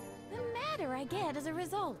key, the madder I get as a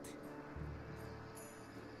result.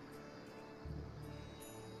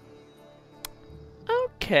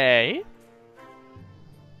 Okay.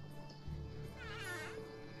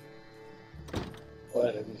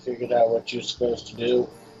 What, have you figured out what you're supposed to do?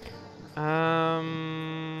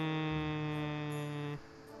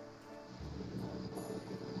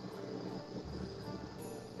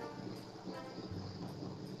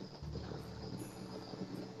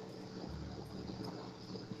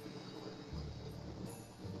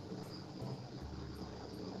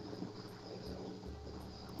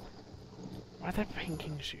 What are the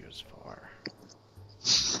pinking shoes for?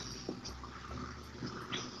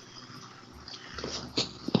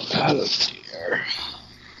 Oh dear.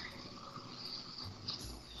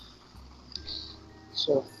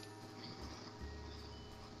 So,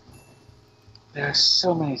 there are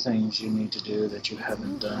so many things you need to do that you haven't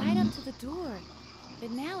Moved done. right up to the door,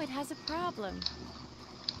 but now it has a problem.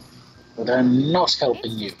 But I'm not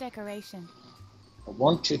helping It's you. just decoration. I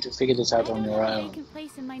want you to figure this out on your I don't have a own. vacant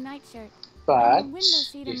place in my nightshirt. But And the window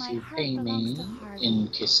seat in if my you heart pay belongs me to Harvey. in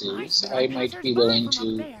kisses, smell I might be passers-by willing from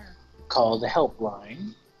up to there. call the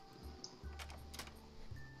helpline.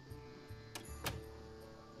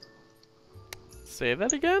 Say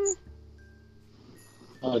that again?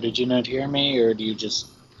 Oh, did you not hear me, or do you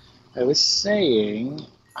just... I was saying,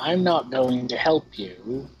 I'm not going to help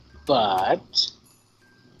you, but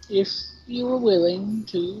if you were willing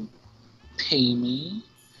to pay me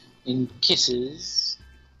in kisses,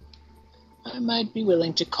 I might be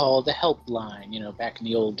willing to call the helpline. You know, back in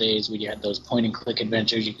the old days when you had those point-and-click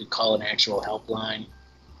adventures, you could call an actual helpline.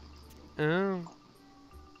 Oh.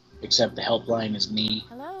 Except the helpline is me.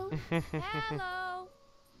 Hello? Hello?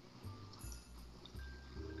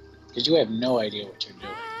 Because you have no idea what you're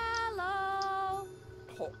doing. Hello?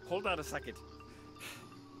 Hold on a second.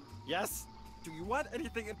 Yes? Do you want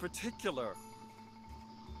anything in particular?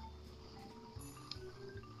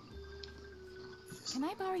 Can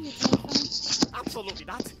I borrow your telephone? Absolutely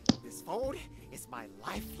not. This phone is my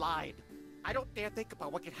lifeline. I don't dare think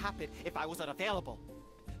about what could happen if I was unavailable.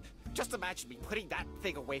 Just imagine me putting that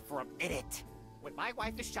thing away for a minute. When my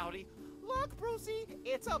wife is shouting, "Look, Brucey,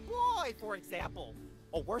 it's a boy," for example.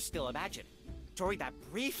 Or worse still, imagine, during that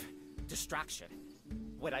brief distraction,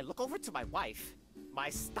 when I look over to my wife, my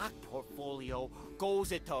stock portfolio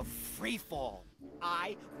goes into free fall.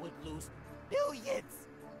 I would lose millions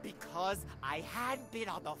because I hadn't been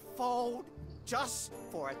on the phone just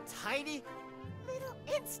for a tiny little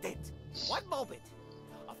instant. One moment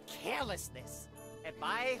of carelessness, and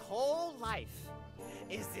my whole life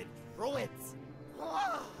is in ruins.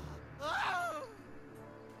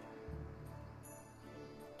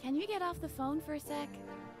 Can you get off the phone for a sec?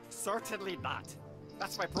 Certainly not.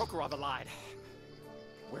 That's my broker on the line.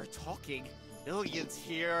 We're talking millions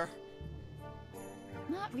here.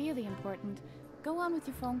 Not really important. Go on with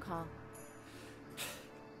your phone call.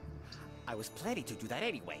 I was planning to do that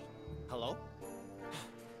anyway. Hello?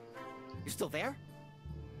 You still there?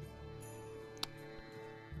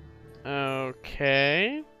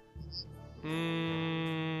 Okay.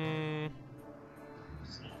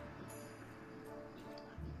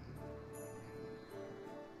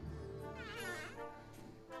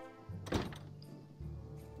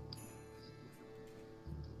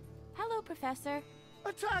 Hello, Professor.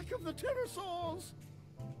 Attack of the pterosaurs!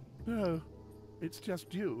 No, it's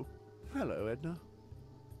just you. Hello, Edna.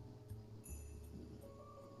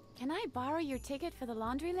 Can I borrow your ticket for the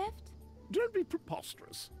laundry lift? Don't be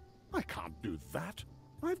preposterous. I can't do that.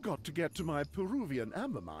 I've got to get to my Peruvian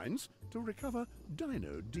amber mines to recover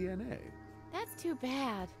dino DNA. That's too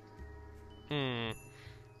bad.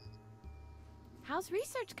 How's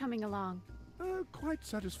research coming along? Quite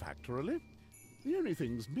satisfactorily. The only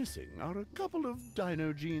things missing are a couple of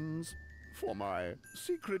dino genes for my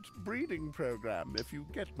secret breeding program, if you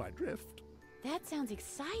get my drift. That sounds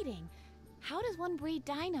exciting. How does one breed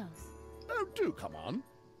dinos? Oh, do come on.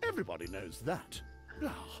 Everybody knows that.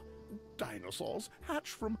 Ah, dinosaurs hatch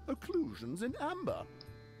from occlusions in amber.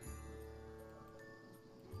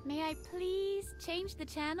 May I please change the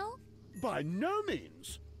channel? By no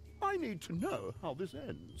means. I need to know how this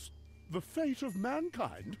ends. The fate of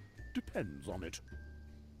mankind depends on it.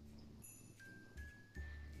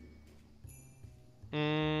 The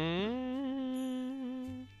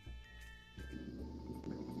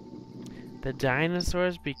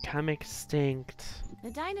dinosaurs become extinct.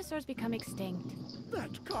 The dinosaurs become extinct.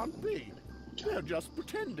 That can't be. They're just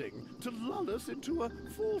pretending to lull us into a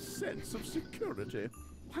false sense of security.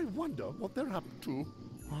 I wonder what they're up to.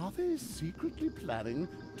 Are they secretly planning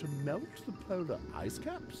to melt the polar ice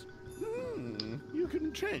caps? You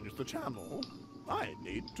can change the channel. I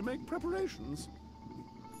need to make preparations.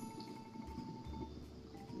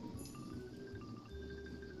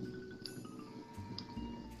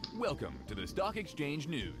 Welcome to the Stock Exchange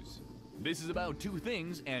News. This is about two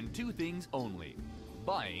things and two things only: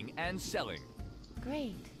 buying and selling.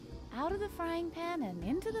 Great. Out of the frying pan and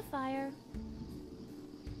into the fire.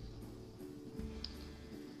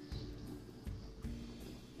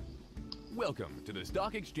 Welcome to the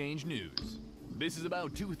Stock Exchange News. This is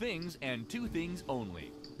about two things and two things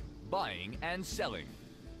only: buying and selling.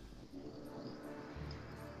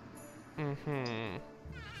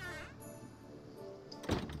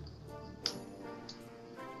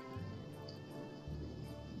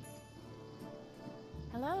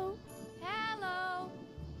 Hello? Hello?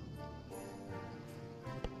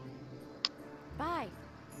 Bye.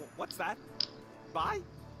 What's that? Buy?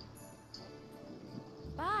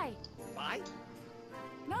 Bye. Buy?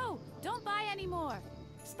 No, don't buy anymore.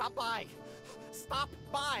 Stop buying! Stop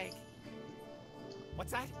buying!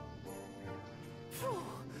 What's that? Phew.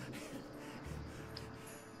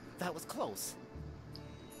 That was close.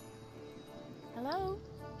 Hello?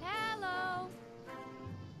 Hello?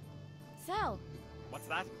 Sell. What's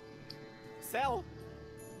that? Sell!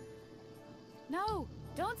 No,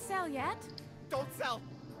 don't sell yet. Don't sell!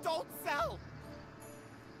 Don't sell!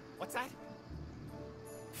 What's that?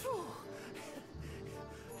 Phew.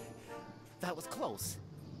 That was close.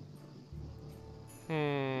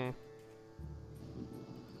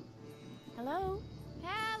 Hello?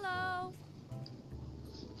 Hello?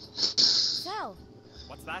 Sell.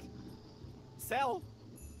 What's that? Sell!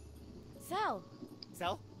 Sell.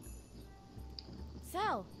 Sell?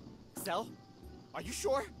 Sell. Sell? Are you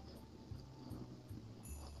sure?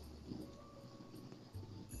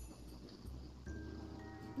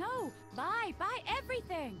 No, buy. Buy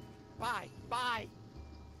everything. Buy! Buy!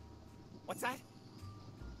 What's that?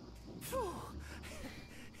 Phew.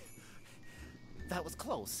 That was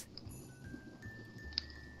close.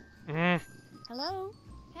 Hello?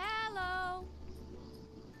 Hello?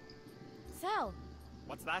 Sell.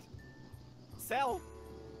 What's that? Sell!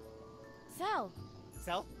 Sell.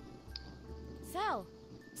 Sell? Sell.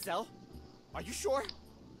 Sell? Are you sure?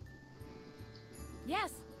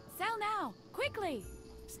 Yes, sell now. Quickly.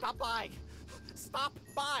 Stop buying! Stop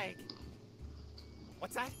buying!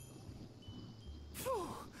 What's that? Phew.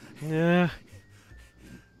 Yeah.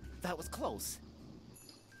 That was close.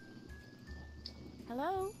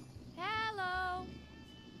 Hello? Hello?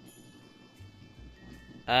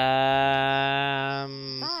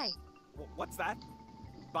 Buy. What's that?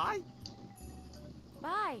 Buy?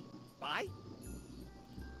 Buy. Buy?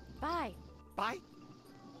 Buy. Buy?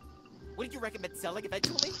 Wouldn't you recommend selling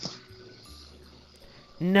eventually?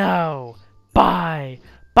 No. Buy.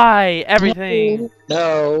 Buy everything.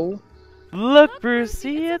 No. Look,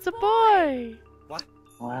 Brucey, it's a boy. What?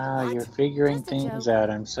 Wow, What? you're figuring Just a things joke. out.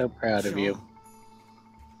 I'm so proud of you.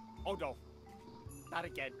 Oh no. Not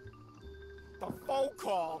again. The phone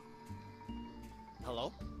call!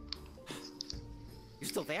 Hello? You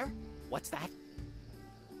still there? What's that?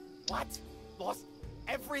 What? Lost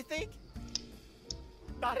everything?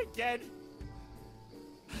 Not again!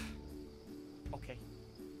 Okay.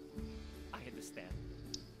 I understand.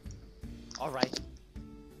 Alright.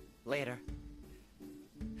 Later.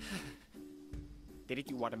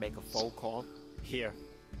 Didn't you want to make a phone call? Here.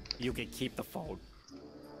 You can keep the phone.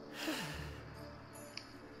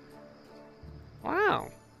 Wow.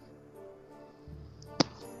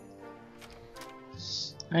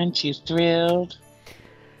 Aren't you thrilled?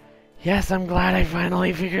 Yes, I'm glad I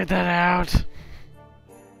finally figured that out.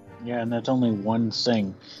 Yeah, and that's only one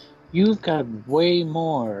thing. You've got way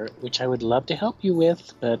more, which I would love to help you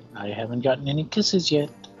with, but I haven't gotten any kisses yet.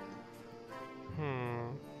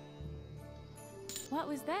 What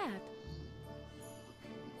was that?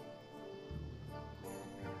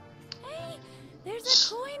 Hey, there's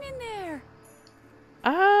a coin in there.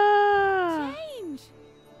 Ah. Change.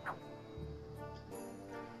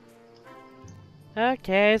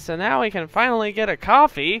 Okay, so now we can finally get a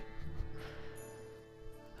coffee.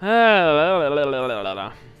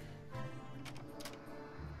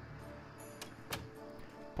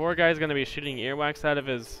 Poor guy's gonna be shooting earwax out of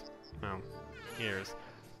his, ears.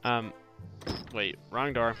 Wait,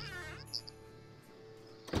 wrong door.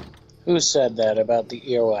 Who said that about the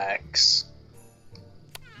earwax?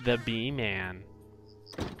 The bee-man.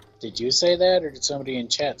 Did you say that, or did somebody in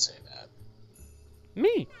chat say that?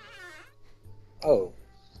 Me. Oh.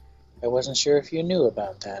 I wasn't sure if you knew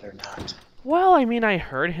about that or not. Well, I mean, I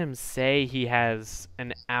heard him say he has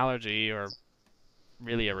an allergy, or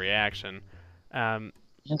really a reaction.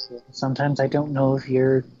 Sometimes I don't know if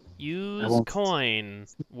you're... Use coin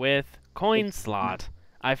with coin slot.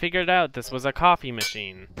 I figured out this was a coffee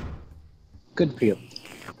machine. Good for you.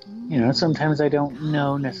 You know, sometimes I don't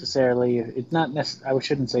know necessarily. It's not I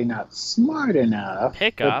shouldn't say not smart enough.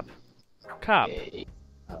 Pick up cup.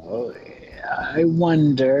 Oh, I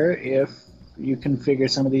wonder if you can figure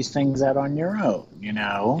some of these things out on your own, you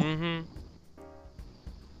know? Mm-hmm.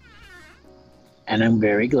 And I'm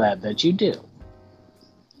very glad that you do.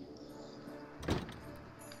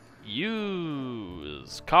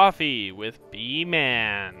 Use coffee with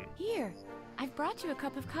bee-man. Here, I've brought you a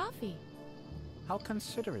cup of coffee. How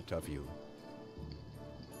considerate of you.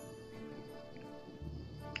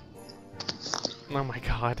 Oh my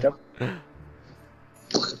god. Yep.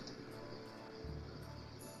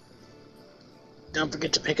 Don't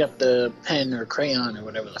forget to pick up the pen or crayon or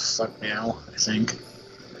whatever the fuck now, I think.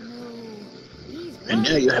 No, And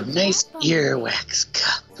now you have nice earwax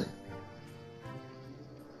cup.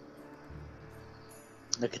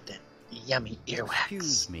 Look at that yummy earwax.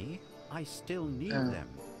 Excuse me, I still need them.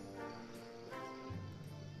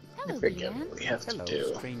 Hello, I forget Leanne. what we have Hello, to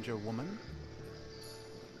do. stranger woman.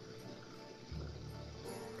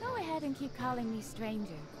 Go ahead and keep calling me stranger.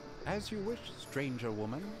 As you wish, stranger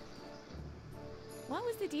woman. What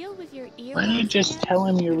was the deal with your ear? Why don't you just tell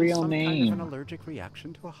him your real Some name? kind of an allergic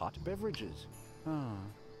reaction to hot beverages. Ah,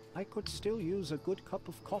 I could still use a good cup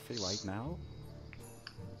of coffee right now.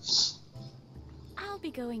 I'll be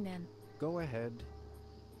going then. Go ahead.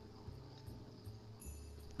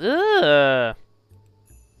 Ugh.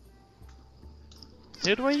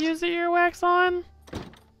 Who do I use the earwax on?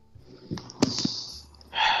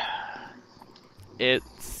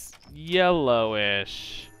 It's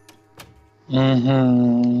yellowish.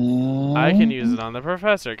 Mm-hmm. I can use it on the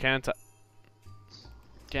professor, can't I?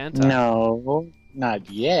 Can't I? No, not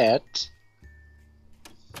yet.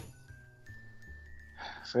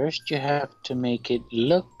 First you have to make it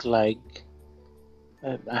look like...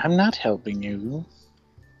 I'm not helping you.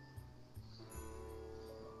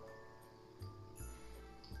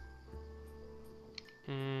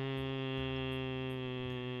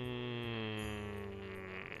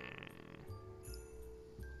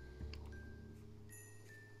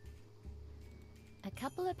 A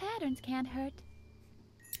couple of patterns can't hurt.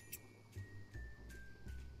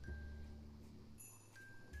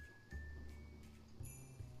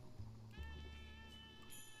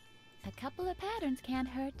 A couple of patterns can't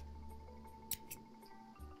hurt.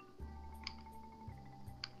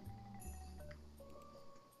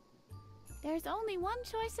 There's only one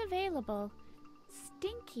choice available.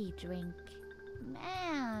 Stinky drink.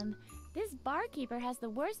 Man, this barkeeper has the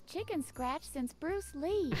worst chicken scratch since Bruce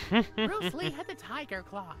Lee. Bruce Lee had the tiger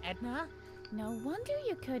claw, Edna. No wonder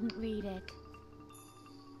you couldn't read it.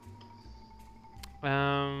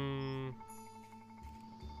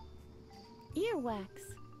 Earwax.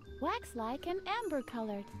 Wax-like and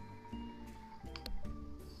amber-colored.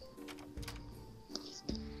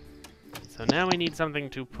 So now we need something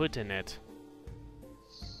to put in it.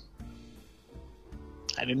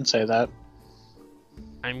 I didn't say that.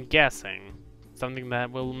 I'm guessing. Something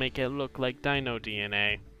that will make it look like dino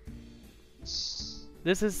DNA.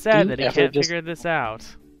 This is sad that he can't figure this out.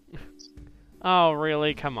 Oh,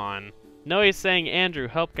 really? Come on. No, he's saying, Andrew,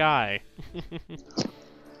 help Guy.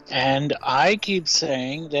 And I keep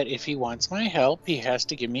saying that if he wants my help, he has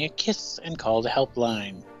to give me a kiss and call the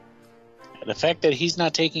helpline. The fact that he's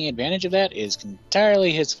not taking advantage of that is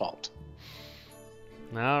entirely his fault.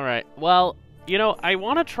 Alright. Well, you know, I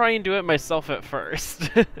want to try and do it myself at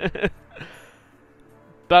first.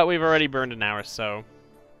 But we've already burned an hour, so...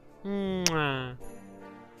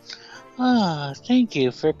 Thank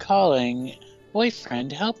you for calling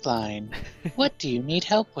Boyfriend Helpline. What do you need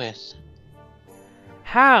help with?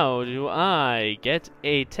 How do I get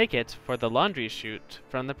a ticket for the laundry chute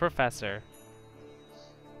from the professor?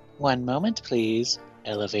 One moment, please.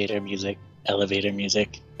 Elevator music, elevator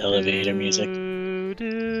music, elevator music.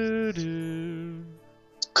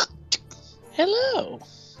 Hello!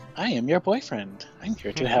 I am your boyfriend. I'm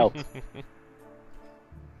here to help.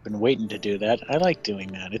 Been waiting to do that. I like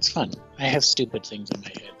doing that. It's fun. I have stupid things in my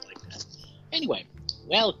head like that. Anyway,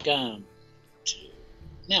 welcome.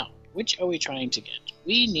 Now, which are we trying to get?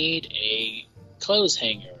 We need a clothes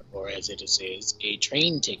hanger, or as it is, a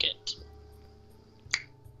train ticket.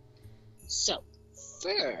 So,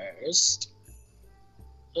 first,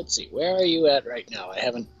 let's see, where are you at right now? I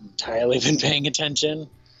haven't entirely been paying attention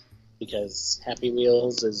because Happy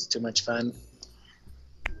Wheels is too much fun.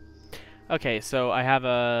 Okay, so I have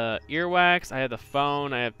a earwax, I have the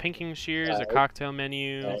phone, I have pinking shears, a cocktail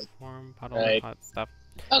menu, form, pot stuff.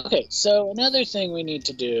 Okay, so another thing we need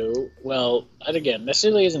to do, well, and again, this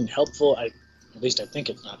really isn't helpful, at least I think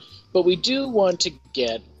it's not, but we do want to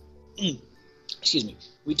get, excuse me,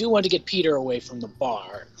 we do want to get Peter away from the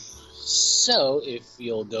bar. So, if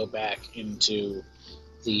you'll go back into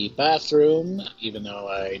the bathroom, even though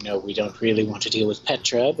I know we don't really want to deal with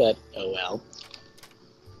Petra, but oh well.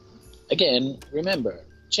 Again, remember,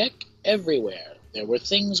 check everywhere. There were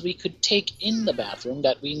things we could take in the bathroom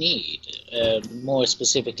that we need. More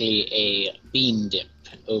specifically, a bean dip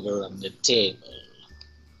over on the table.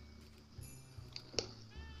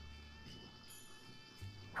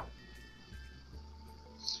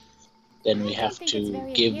 Then we have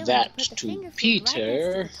to give that to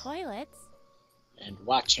Peter and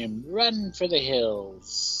watch him run for the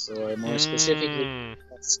hills. Or more specifically...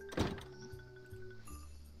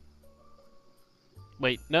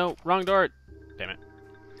 Wait, no, wrong door. Damn it.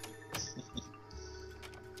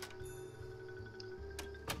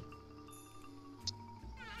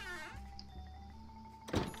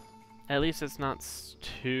 At least it's not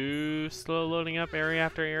too slow loading up area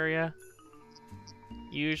after area.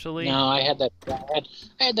 Usually. No, I had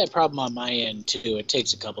that problem on my end too. It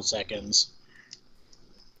takes a couple seconds.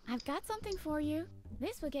 I've got something for you.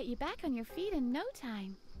 This will get you back on your feet in no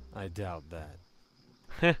time. I doubt that.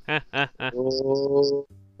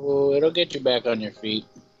 Oh, it'll get you back on your feet.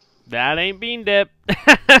 That ain't bean dip.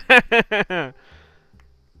 Of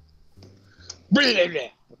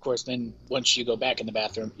course, then once you go back in the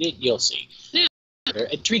bathroom, you'll see. Now, order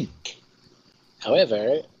a drink.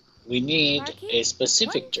 However, we need a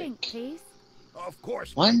specific drink. Please. Of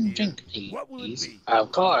course. One drink, please. What will it be?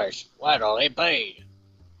 Of course. What'll it be?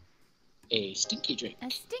 A stinky drink.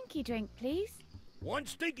 A stinky drink, please. One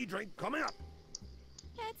stinky drink coming up.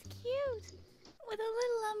 That's cute. With a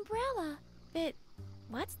little umbrella. But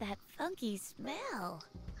what's that funky smell?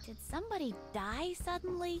 Did somebody die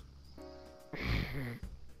suddenly?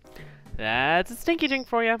 That's a stinky drink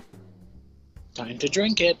for you. Time to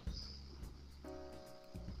drink it.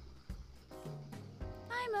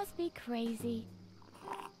 I must be crazy.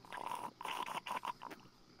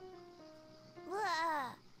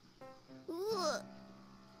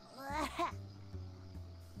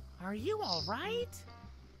 Are you all right?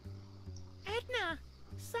 Edna,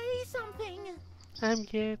 say something. I'm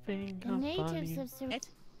giving The natives of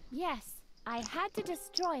Yes, I had to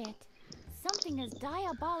destroy it. Something as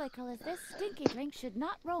diabolical as this stinky drink should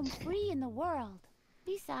not roam free in the world.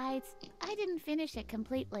 Besides, I didn't finish it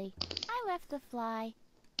completely. I left the fly.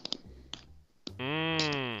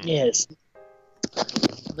 Yes.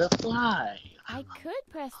 The fly. I could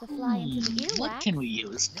press the fly into the earwax. What can we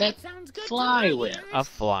use that fly with? A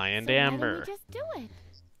fly and So why amber. don't we just do it?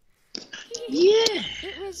 Yeah.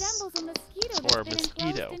 It resembles a mosquito that's Or been mosquito.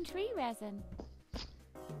 enclosed in tree resin.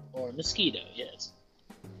 Or mosquito, yes.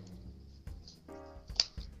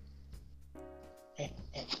 Hey,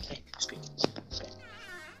 speak. Okay.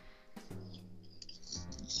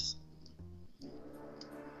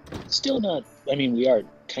 Still not, I mean, we are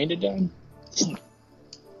kind of done.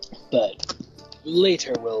 But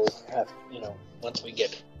later we'll have, once we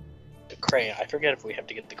get the crayon, I forget if we have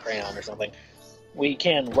to get the crayon or something, we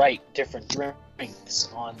can write different drinks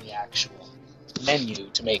on the actual menu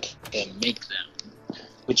to make him make them,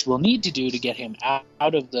 which we'll need to do to get him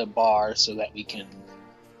out of the bar so that we can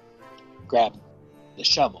grab the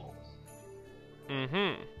shovel.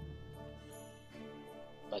 Mm-hmm.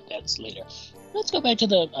 But that's later. Let's go back to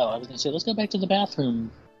the, let's go back to the bathroom.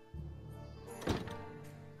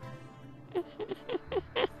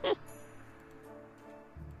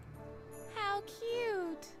 How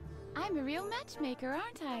cute! I'm a real matchmaker,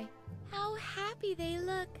 aren't I? How happy they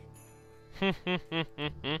look.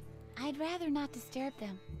 I'd rather not disturb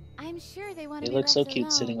them. I'm sure they want to They be look left so cute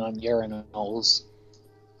alone. sitting on urinals.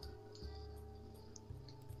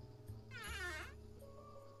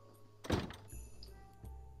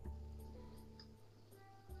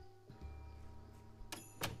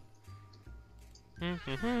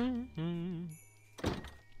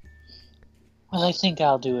 Well, I think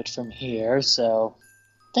I'll do it from here, so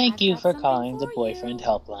thank I've you got for something calling the for boyfriend you.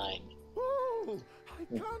 helpline. Oh, I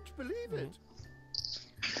can't believe it.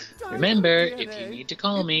 Remember, Dino if you DNA need to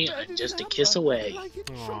call me, I'm embedded just in a kiss amber, away. like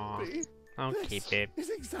it Aw, should be. I'll This keep it. is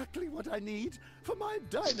exactly what I need for my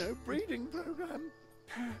dino breeding program.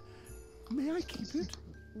 May I keep it?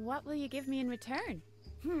 What will you give me in return?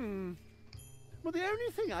 Well, the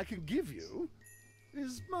only thing I can give you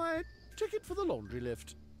is my ticket for the laundry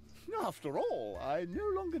lift. After all, I no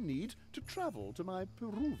longer need to travel to my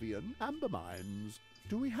Peruvian amber mines.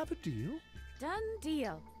 Do we have a deal? Done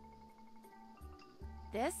deal.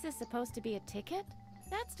 This is supposed to be a ticket?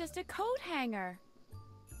 That's just a coat hanger.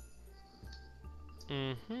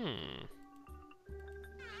 Mm-hmm.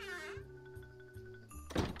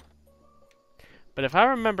 But if I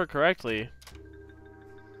remember correctly,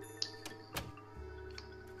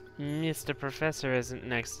 Mr. Professor isn't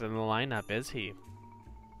next in the lineup, is he?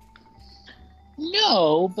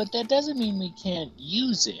 No, but that doesn't mean we can't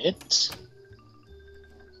use it.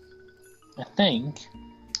 I think.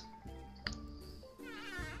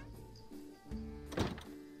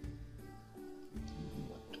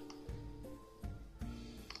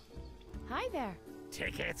 Hi there.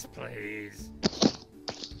 Tickets, please.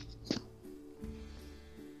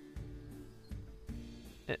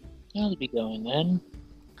 I'll be going then.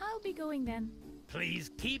 I'll be going then. Please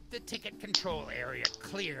keep the ticket control area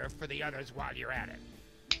clear for the others while you're at it.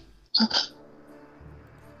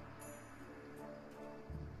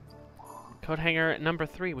 Coat hanger number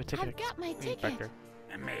 3 with ticket. I've got my ticket. Inspector.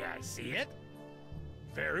 And may I see it?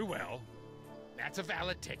 Very well. That's a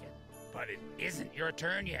valid ticket, but it isn't your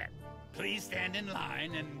turn yet. Please stand in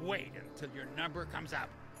line and wait until your number comes up.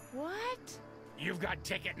 What? You've got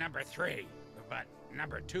ticket number 3, but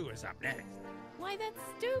number 2 is up next. Why, that's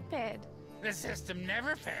stupid. The system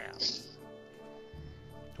never fails.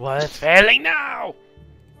 Well, it's failing now!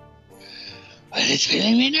 But it's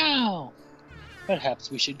feeling me now. Perhaps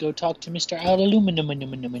we should go talk to Mr. Aluminum.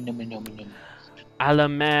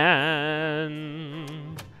 Alaman.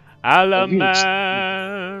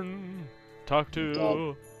 Alaman. Talk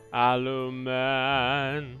to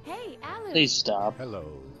Aluman. Hey, Alu. Please stop.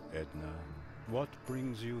 Hello, Edna. What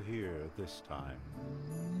brings you here this time?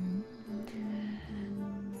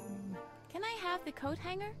 Can I have the coat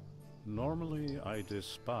hanger? Normally, I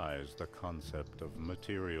despise the concept of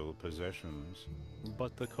material possessions,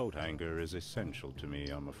 but the coat hanger is essential to me,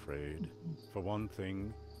 I'm afraid. For one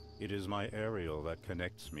thing, it is my aerial that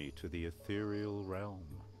connects me to the ethereal realm.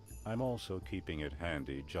 I'm also keeping it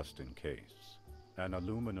handy just in case. An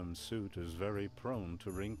aluminum suit is very prone to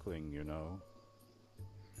wrinkling, you know.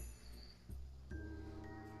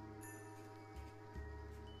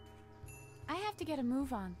 I have to get a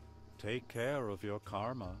move on. Take care of your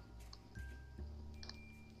karma.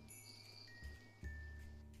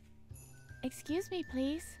 Excuse me,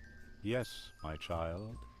 please. Yes, my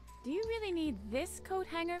child. Do you really need this coat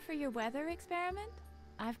hanger for your weather experiment?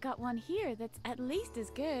 I've got one here that's at least as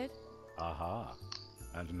good. Aha.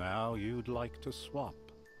 And now you'd like to swap.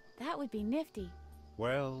 That would be nifty.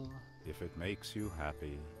 Well, if it makes you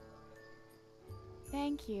happy.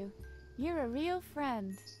 Thank you. You're a real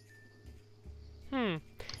friend.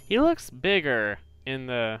 He looks bigger in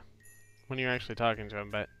the... when you're actually talking to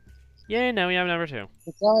him, but... Yay, now we have number 2.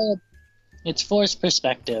 It's forced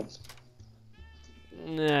perspective.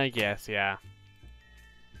 I guess, yeah.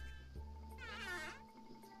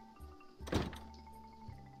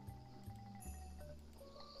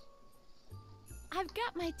 I've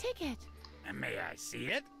got my ticket. And may I see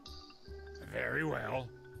it? Very well.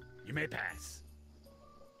 You may pass.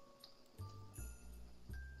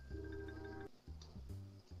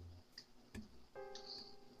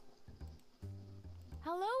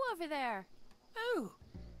 Hello over there. Oh,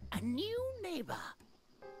 a new neighbor.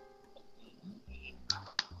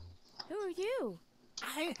 Who are you?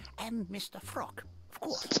 I am Mr. Frog, of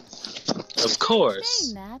course. Of course.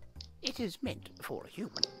 Saying that. It is meant for a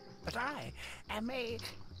human, but I am a...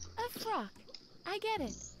 A frock. I get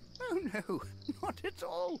it. Oh no, not at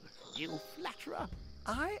all, you flatterer.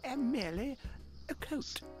 I am merely a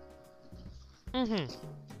coat.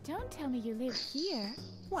 Don't tell me you live here.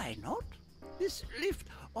 Why not? This lift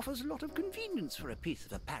offers a lot of convenience for a piece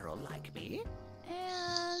of apparel like me.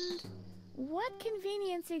 And what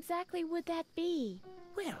convenience exactly would that be?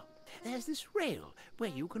 Well, there's this rail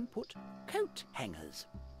where you can put coat hangers.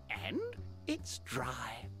 And it's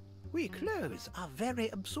dry. We clothes are very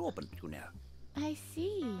absorbent, you know. I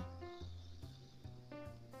see.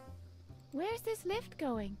 Where's this lift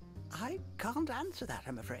going? I can't answer that,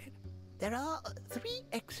 I'm afraid. There are 3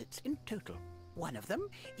 exits in total. One of them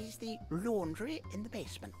is the laundry in the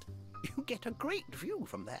basement. You get a great view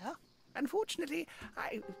from there. Unfortunately,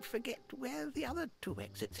 I forget where the other 2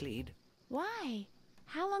 exits lead. Why?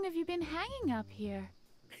 How long have you been hanging up here?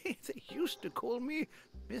 They used to call me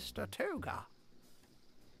Mr. Toga.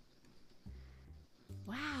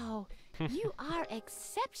 Wow, you are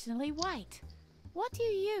exceptionally white. What do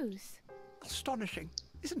you use? Astonishing,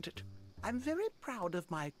 isn't it? I'm very proud of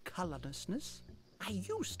my colorlessness. I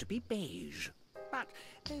used to be beige, but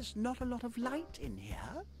there's not a lot of light in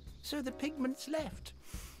here, so the pigment's left.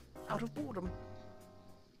 Out of boredom.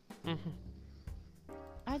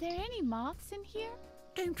 Are there any moths in here?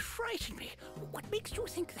 Don't frighten me. What makes you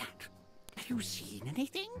think that? Have you seen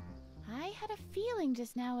anything? I had a feeling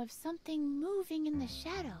just now of something moving in the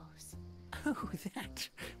shadows. Oh, that.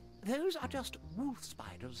 Those are just wolf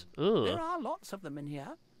spiders. Ugh. There are lots of them in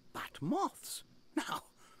here, but moths. Now,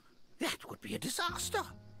 that would be a disaster.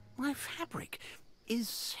 My fabric is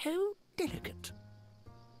so delicate.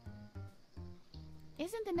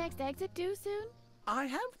 Isn't the next exit due soon? I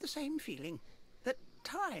have the same feeling that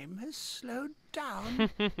time has slowed down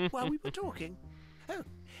while we were talking. Oh,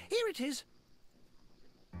 here it is.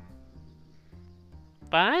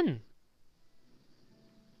 Fun.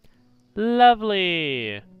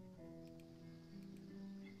 Lovely.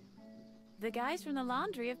 The guys from the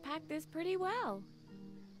laundry have packed this pretty well.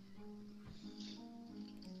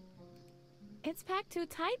 It's packed too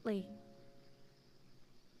tightly.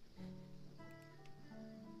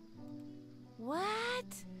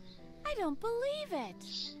 What? I don't believe it.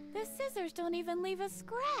 The scissors don't even leave a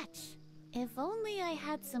scratch. If only I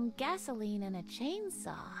had some gasoline and a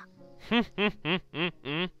chainsaw.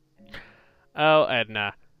 Oh,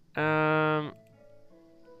 Edna.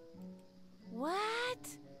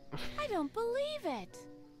 What? I don't believe it.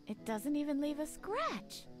 It doesn't even leave a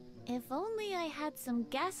scratch. If only I had some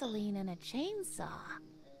gasoline and a chainsaw.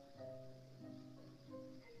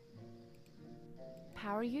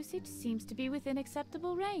 Power usage seems to be within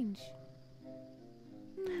acceptable range.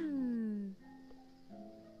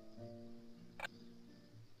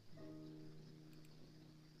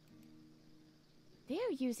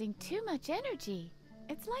 They're using too much energy.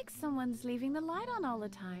 It's like someone's leaving the light on all the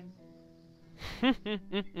time.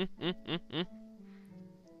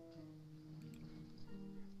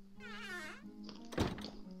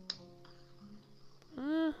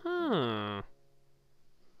 Uh-huh.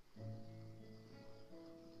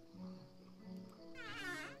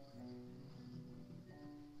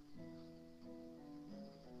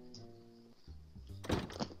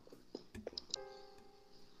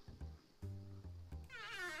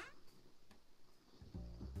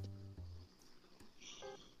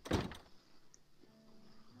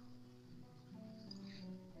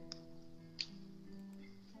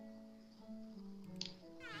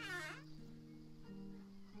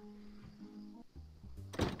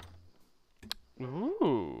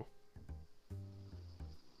 Ooh.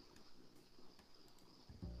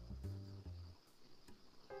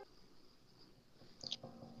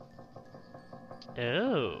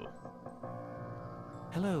 Oh.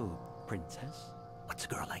 Hello, princess. What's a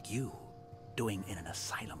girl like you doing in an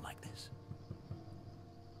asylum like this?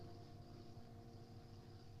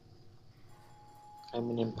 I'm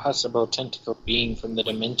an impossible tentacle being from the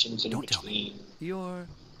dimensions in Don't tell me. between. You're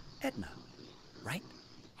Edna, right?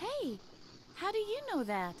 Hey, how do you know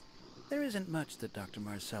that? There isn't much that Dr.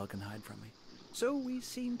 Marcel can hide from me. So we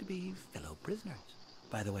seem to be fellow prisoners.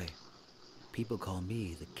 By the way, people call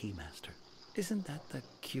me the Keymaster. Isn't that the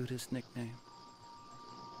cutest nickname?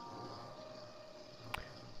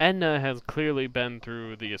 Edna has clearly been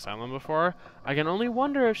through the asylum before. I can only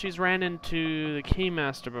wonder if she's ran into the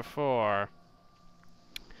Keymaster before.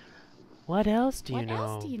 What else do you know? What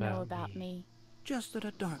else do you know about me? Just that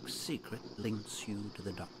a dark secret links you to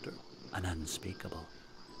the Doctor. An unspeakable,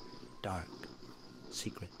 dark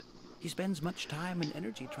secret. He spends much time and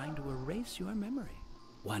energy trying to erase your memory.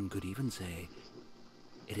 One could even say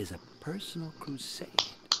it is a personal crusade.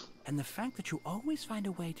 And the fact that you always find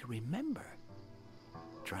a way to remember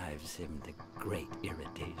drives him to great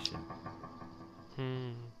irritation.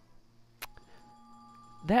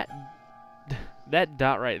 That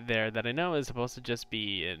dot right there that I know is supposed to just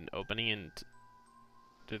be an opening into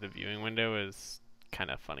the viewing window is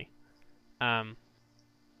kind of funny.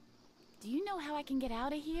 Do you know how I can get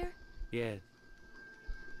out of here? Yeah.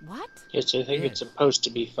 What? Yes, I think it's supposed to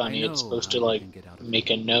be funny. It's supposed to, like, make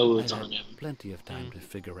a nose on him. Plenty of time to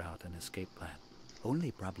figure out an escape plan.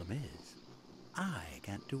 Only problem is, I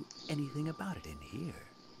can't do anything about it in here.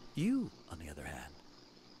 You, on the other hand,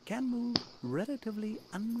 can move relatively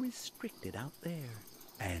unrestricted out there.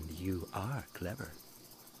 And you are clever.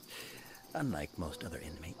 Unlike most other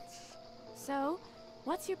inmates. So,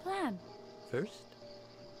 what's your plan? First,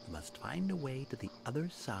 you must find a way to the other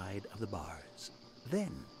side of the bars.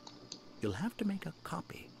 Then, you'll have to make a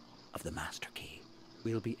copy of the master key.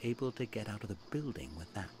 We'll be able to get out of the building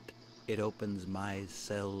with that. It opens my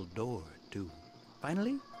cell door, too.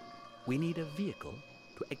 Finally, we need a vehicle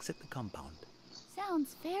to exit the compound.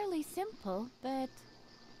 Sounds fairly simple, but...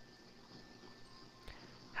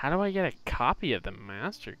 How do I get a copy of the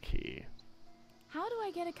master key? How do I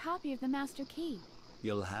get a copy of the master key?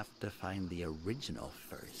 You'll have to find the original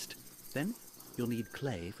first. Then you'll need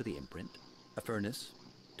clay for the imprint, a furnace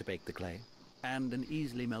to bake the clay, and an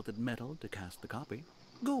easily melted metal to cast the copy.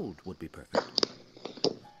 Gold would be perfect.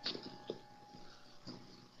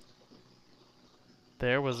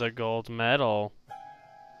 There was a gold medal.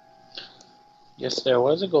 Yes, there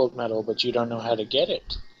was a gold medal, but you don't know how to get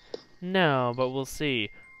it. No, but we'll see.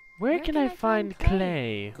 Where can I find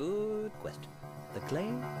clay? Good question. The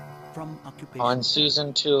clay from occupation On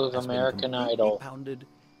season 2 of has been American completely Idol. pounded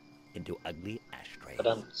into ugly ashtrays.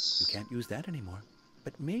 But You can't use that anymore.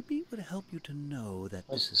 But maybe it would help you to know that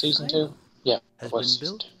was this season 2? asylum Yeah, has it was been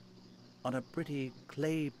season built on a pretty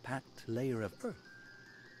clay-packed layer of earth.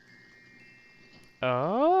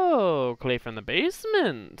 Oh, clay from the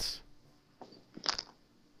basement.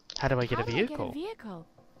 How do I get a vehicle?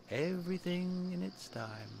 Everything in its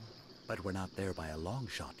time. But we're not there by a long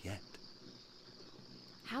shot yet.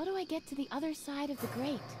 How do I get to the other side of the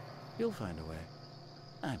grate? You'll find a way.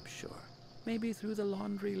 I'm sure. Maybe through the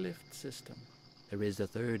laundry lift system. There is a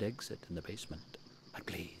third exit in the basement. But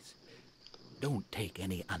please, don't take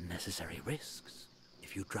any unnecessary risks.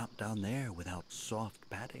 If you drop down there without soft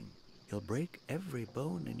padding, you'll break every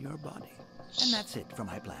bone in your body. And that's it for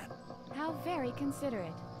my plan. How very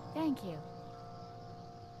considerate. Thank you.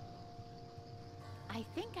 I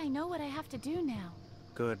think I know what I have to do now.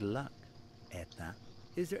 Good luck, Edna.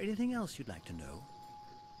 Is there anything else you'd like to know?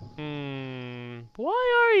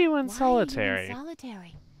 Why are you in Why solitary? Are you in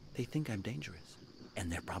solitary? They think I'm dangerous, and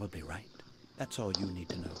they're probably right. That's all you need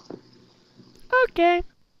to know. Okay.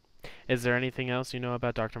 Is there anything else you know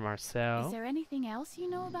about Dr. Marcel? Is there anything else you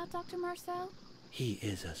know about Dr. Marcel? He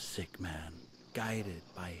is a sick man, guided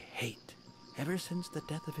by hate. Ever since the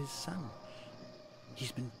death of his son,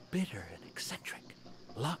 he's been bitter and eccentric,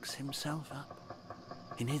 locks himself up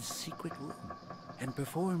in his secret room, and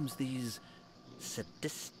performs these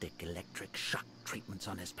sadistic electric shock treatments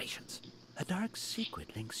on his patients. A dark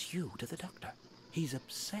secret links you to the doctor. He's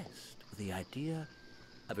obsessed with the idea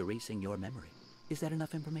of erasing your memory. Is that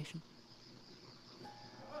enough information?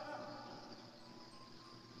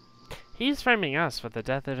 He's framing us for the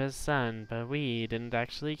death of his son, but we didn't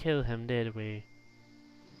actually kill him, did we?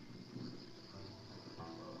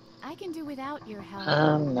 I can do without your help.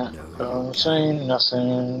 I'm not gonna say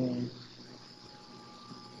nothing.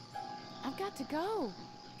 I've got to go.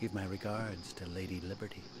 Give my regards to Lady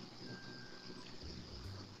Liberty.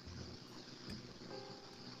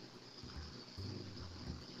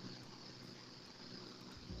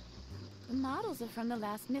 The models are from the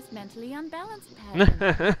last Miss Mentally Unbalanced pageant.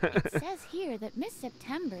 It says here that Miss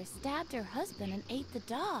September stabbed her husband and ate the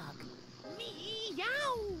dog.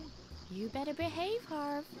 Meow! You better behave,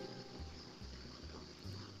 Harv.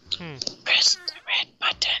 Press the red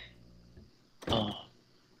button. Oh.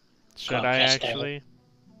 Should I press that actually? one.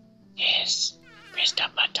 Yes, press the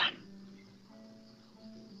button.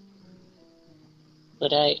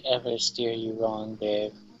 Would I ever steer you wrong,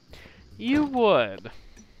 babe? You would.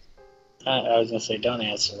 I was gonna say, don't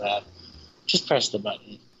answer that. Just press the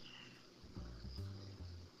button.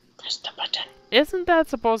 Press the button. Isn't that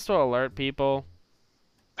supposed to alert people?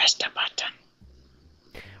 Press the button.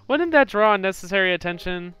 Wouldn't that draw unnecessary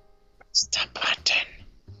attention? Press the button.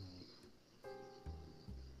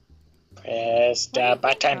 Press the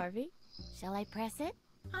button. Harvey, shall I press it?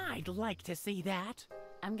 I'd like to see that.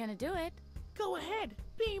 I'm gonna do it. Go ahead,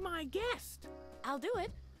 be my guest. I'll do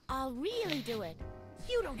it. I'll really do it.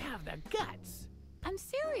 You don't have the guts. I'm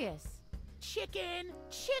serious. Chicken!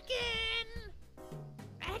 Chicken!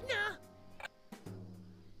 Edna!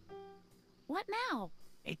 What now?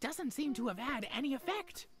 It doesn't seem to have had any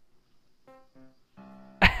effect.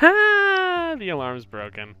 The alarm's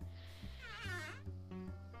broken.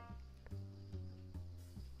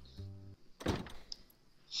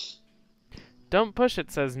 Don't push it,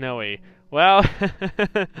 says Noe. Well,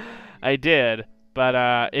 I did,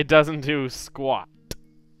 but it doesn't do squat.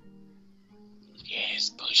 Yes,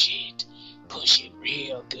 push it. Push it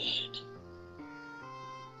real good.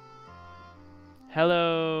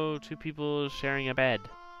 Hello, two people sharing a bed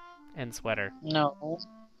and sweater. No.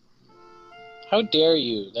 How dare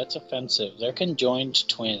you? That's offensive. They're conjoined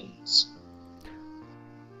twins.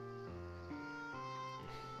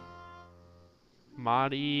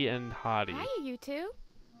 Moti and Hoti. Hiya, you two.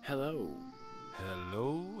 Hello.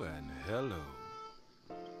 Hello and hello.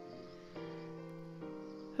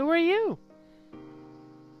 Who are you?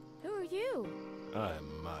 Who are you?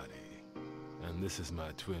 I'm Moti, and this is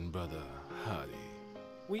my twin brother, Hoti.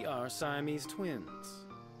 We are Siamese twins,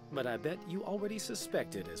 but I bet you already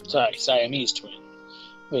suspected as much. Sorry, Siamese twin.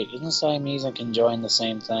 Wait, isn't Siamese and conjoined the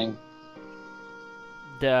same thing?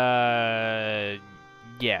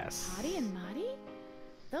 Yes. Hoti and Moti?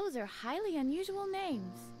 Those are highly unusual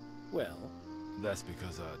names. Well, That's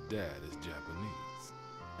because our dad is Japanese.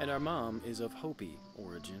 and our mom is of Hopi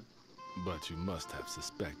origin. But you must have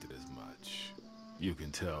suspected as much. You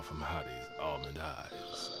can tell from Hoti's almond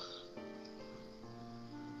eyes.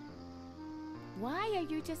 Why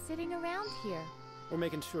are you just sitting around here? We're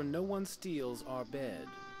making sure no one steals our bed.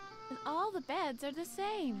 And all the beds are the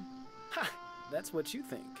same. Ha! That's what you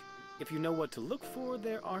think. If you know what to look for,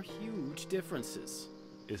 there are huge differences.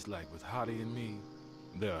 It's like with Hoti and me,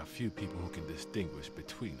 there are few people who can distinguish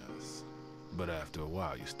between us. But after a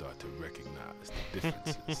while, you start to recognize the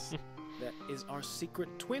differences. That is our secret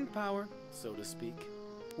twin power, so to speak.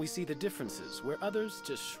 We see the differences where others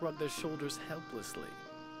just shrug their shoulders helplessly.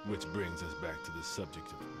 Which brings us back to the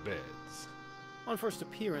subject of beds. On first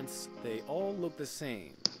appearance, they all look the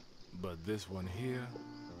same. But this one here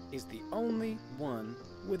is the only one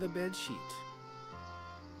with a bed sheet.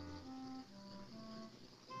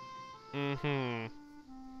 Mm-hmm.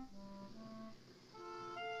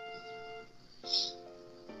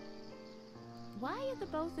 Why are the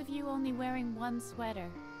both of you only wearing one sweater?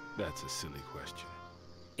 That's a silly question.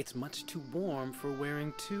 It's much too warm for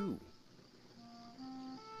wearing two.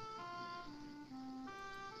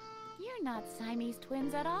 You're not Siamese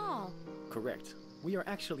twins at all. Correct. We are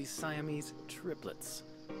actually Siamese triplets.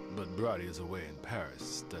 But Brody is away in Paris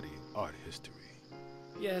studying art history.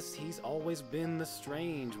 Yes, he's always been the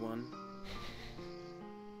strange one.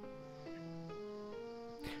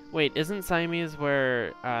 Wait, isn't Siamese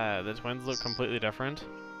where the twins look completely different?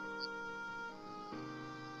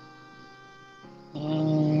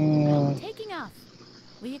 I'm taking off.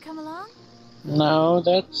 Will you come along? No,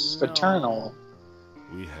 that's fraternal.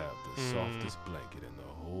 We have the softest blanket in the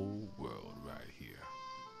whole world right here.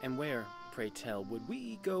 And where, pray tell, would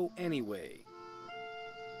we go anyway?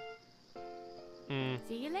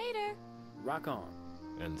 See you later. Rock on.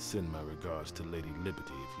 And send my regards to Lady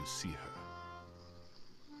Liberty if you see her.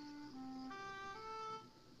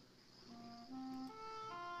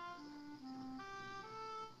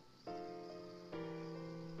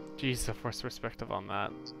 Jeez, the forced perspective on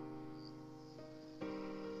that.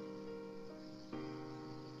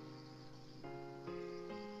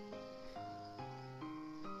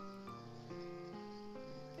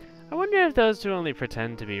 I wonder if those two only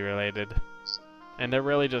pretend to be related. And they're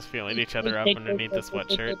really just feeling each other up underneath the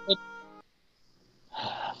sweatshirt.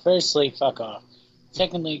 Firstly, fuck off.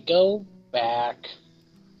 Secondly, go back.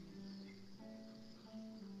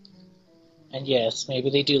 And yes, maybe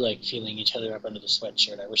they do like feeling each other up under the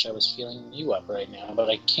sweatshirt. I wish I was feeling you up right now, but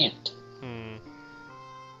I can't.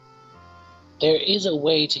 There is a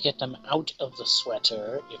way to get them out of the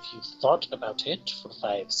sweater if you thought about it for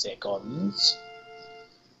 5 seconds.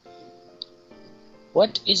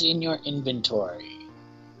 What is in your inventory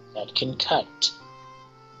that can cut?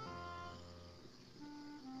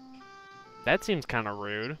 That seems kind of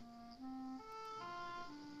rude.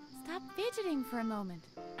 Stop fidgeting for a moment.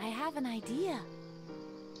 I have an idea.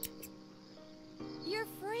 You're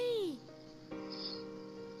free.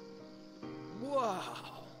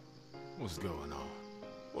 Wow. What's going on?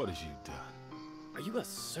 What have you done? Are you a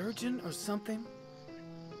surgeon or something?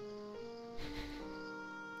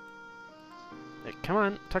 Hey, come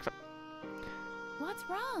on, talk to... What's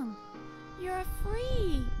wrong? You're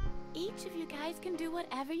free. Each of you guys can do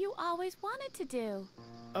whatever you always wanted to do.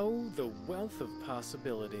 Oh, the wealth of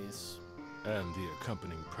possibilities. And the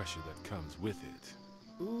accompanying pressure that comes with it.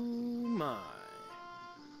 Ooh, my.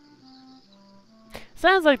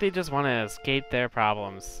 Sounds like they just want to escape their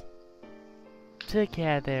problems.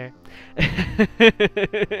 Together.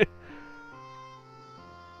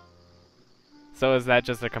 So is that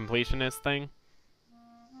just a completionist thing?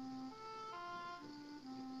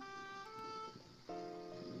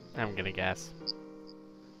 I'm gonna guess.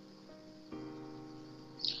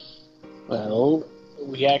 Well,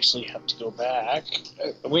 we actually have to go back.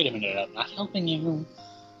 Wait a minute, I'm not helping you.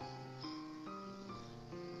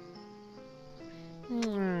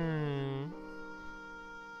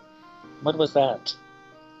 What was that?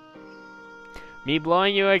 Me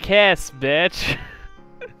blowing you a kiss, bitch.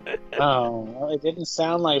 Oh, well, it didn't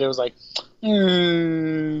sound like it was like.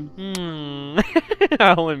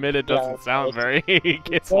 I'll admit it doesn't sound very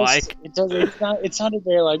kiss-like. It does. It sounded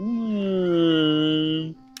very like.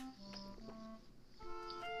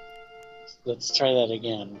 Let's try that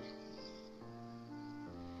again.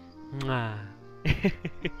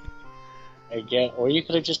 Again, or you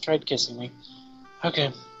could have just tried kissing me.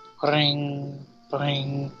 Okay. Ring,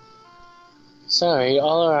 ring. Sorry,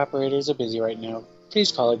 all our operators are busy right now.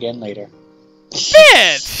 Please call again later.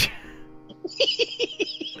 Bitch!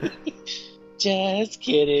 Just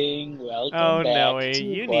kidding. Welcome Oh, back Noe, to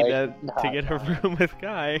you Boy need and to get a Hotline. room with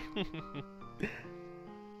Guy.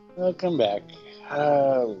 Welcome back.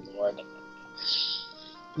 Oh, Lord.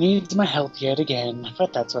 Needs my help yet again,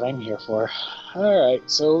 but that's what I'm here for. Alright,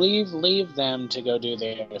 so leave them to go do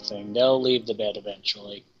their thing. They'll leave the bed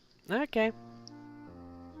eventually. Okay.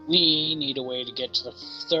 We need a way to get to the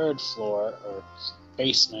 3rd floor, or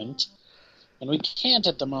basement. And we can't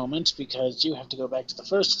at the moment because you have to go back to the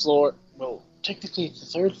 1st floor. Well, technically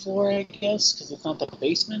it's the 3rd floor, I guess, because it's not the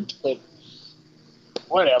basement, but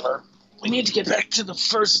whatever. We need to get back to the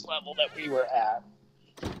 1st level that we were at.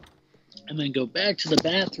 And then go back to the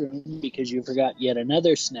bathroom because you forgot yet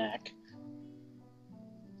another snack.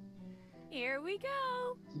 Here we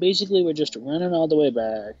go. Basically, we're just running all the way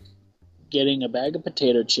back, getting a bag of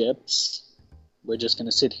potato chips. We're just going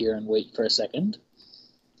to sit here and wait for a second.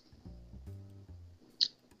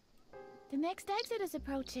 The next exit is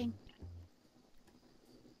approaching.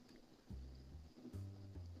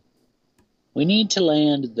 We need to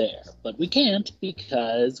land there, but we can't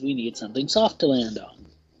because we need something soft to land on.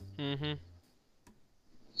 Mm-hmm.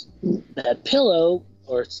 That pillow,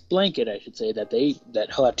 or blanket I should say, that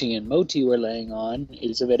Hoti and Moti were laying on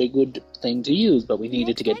is a very good thing to use, but we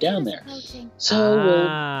needed to get down there. So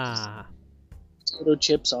we'll potato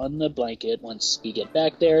chips on the blanket. Once we get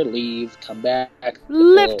back there, leave, come back.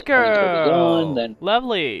 Lift the point will be gone, girl! then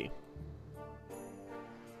Lovely.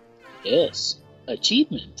 yes,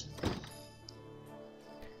 achievement.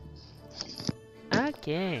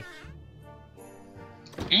 Okay.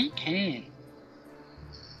 Okay.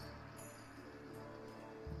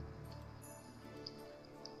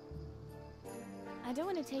 I don't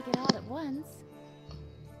want to take it all at once.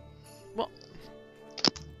 Well,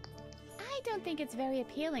 I don't think it's very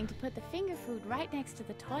appealing to put the finger food right next to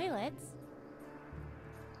the toilets.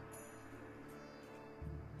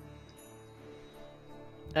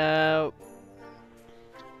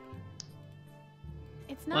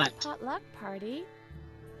 It's not a potluck party.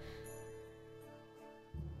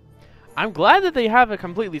 I'm glad that they have a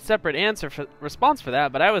completely separate response for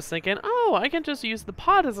that, but I was thinking, oh, I can just use the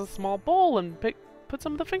pot as a small bowl and put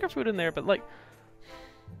some of the finger food in there, but like...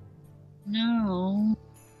 No.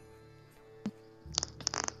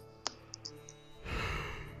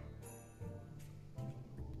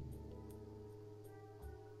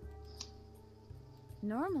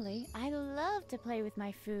 Normally, I love to play with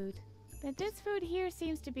my food, but this food here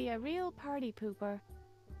seems to be a real party pooper.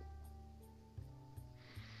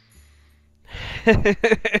 Because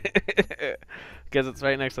it's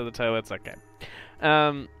right next to the toilets, okay.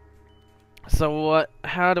 So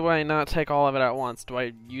how do I not take all of it at once? Do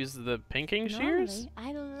I use the pinking shears? Normally,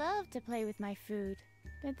 I love to play with my food,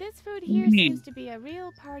 but this food here seems to be a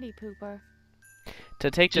real party pooper. To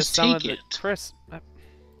take Just some of take the crisp...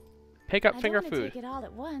 pick up I finger don't want to food. take it all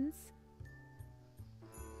at once.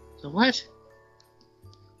 The what?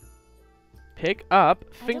 Pick up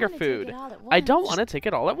finger food. I don't want to take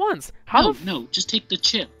it all at once. How No, just take the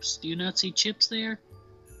chips. Do you not see chips there?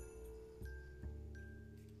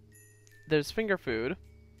 There's finger food.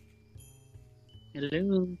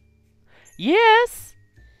 Hello. Yes!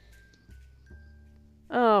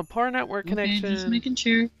 Oh, poor network Okay, connection. just making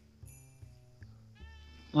sure.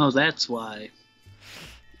 Oh, that's why.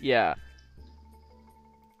 Yeah.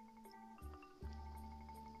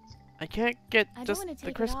 I can't get just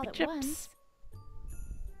the crispy chips.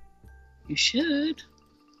 You should.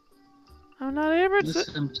 I'm not able to.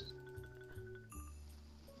 Listen.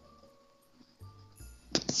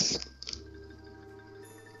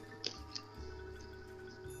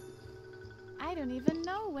 I don't even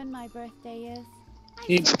know when my birthday is.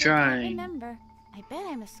 Keep I trying. can't remember. I bet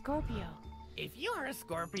I'm a Scorpio. If you're a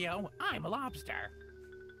Scorpio, I'm a lobster.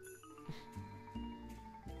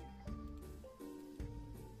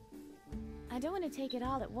 I don't want to take it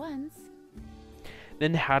all at once.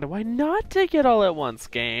 Then how do I not take it all at once,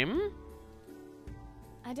 game?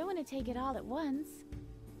 I don't want to take it all at once.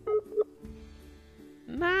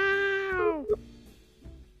 No!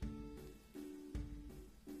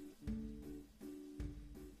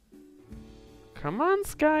 Come on,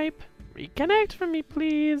 Skype. Reconnect for me,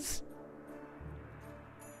 please.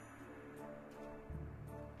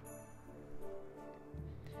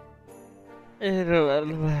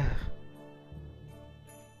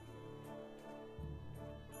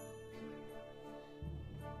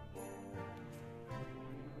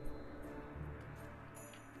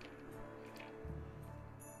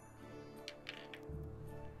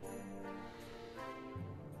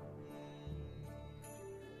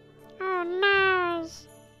 Oh no!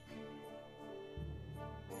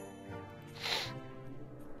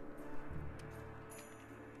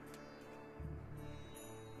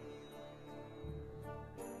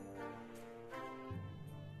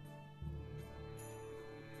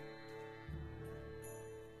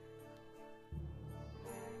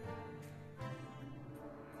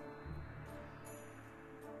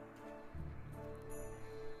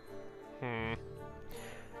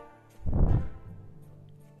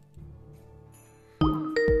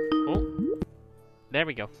 There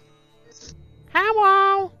we go.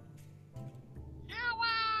 Hello!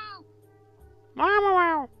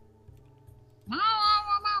 Wow!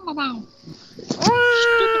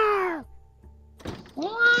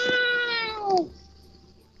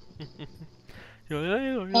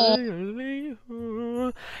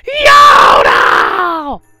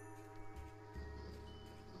 Yoda!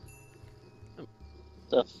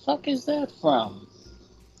 The fuck is that from?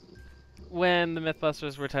 When the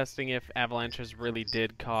Mythbusters were testing if avalanches really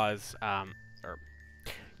did cause, or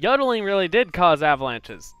yodeling really did cause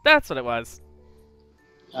avalanches. That's what it was.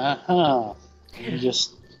 Uh-huh. You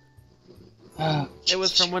just... It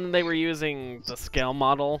was from when they were using the scale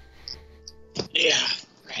model. Yeah,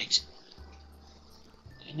 right.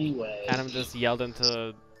 Anyway... Adam just yelled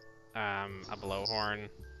into, a blowhorn.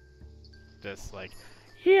 Just like,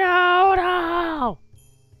 Yoda!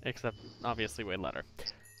 Except, obviously, way louder.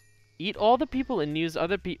 Eat all the people and use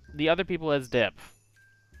the other people as dip.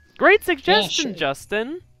 Great suggestion, yeah, sure.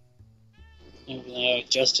 Justin! Yeah,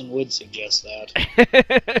 Justin would suggest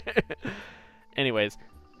that. Anyways,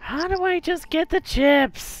 how do I just get the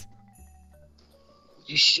chips?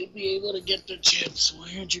 You should be able to get the chips.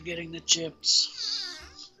 Why aren't you getting the chips?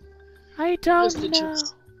 I don't know.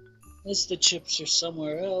 Unless the chips are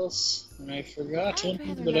somewhere else, and I've forgotten,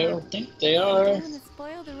 but I don't think they are.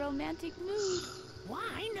 Spoil the romantic mood.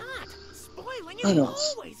 Why not? Spoiling I is don't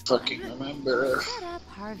always fucking fun. remember. Shut up,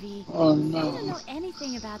 Harvey. Oh I don't no. know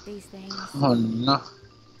anything about these things. Oh no.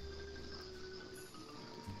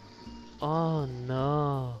 Oh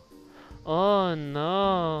no. Oh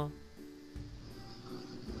no.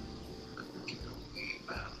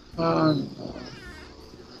 Oh no.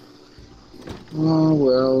 Oh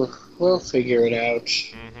well, we'll figure it out.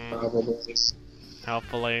 Probably.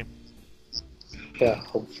 Hopefully. Yeah,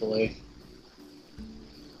 hopefully.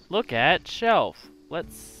 Look at shelf.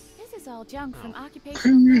 Let's... This is all junk from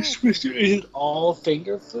occupation. Is it all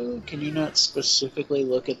finger food? Can you not specifically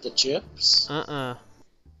look at the chips? Uh-uh.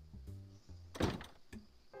 I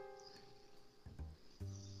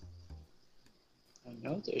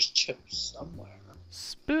know there's chips somewhere.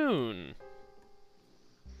 Spoon.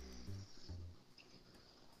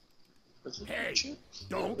 Hey,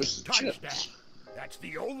 don't touch that. That's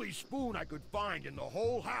the only spoon I could find in the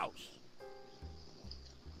whole house.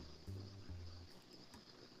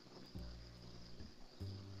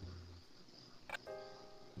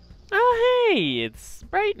 Oh, hey, it's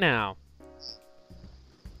right now.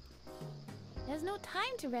 There's no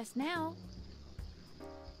time to rest now.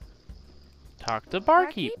 Talk to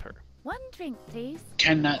barkeeper. One drink, please.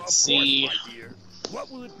 Cannot see My dear. What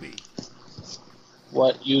will it be?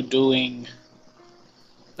 what you doing.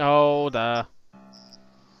 Oh, duh.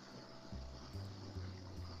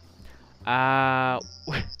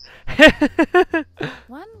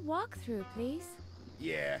 One walkthrough, please.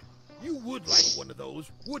 Yeah, you would like one of those,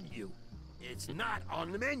 wouldn't you? It's not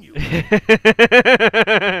on the menu.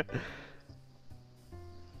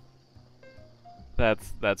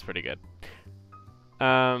 That's pretty good.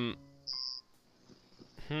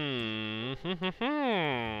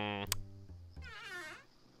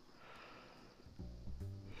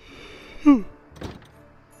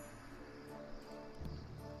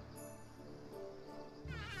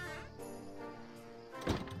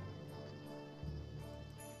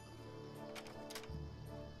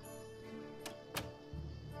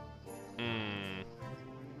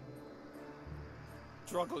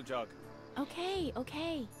 Struggle jug. Okay,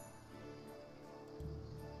 okay.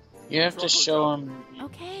 You have to show him...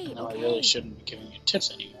 Okay, No, okay. I really shouldn't be giving you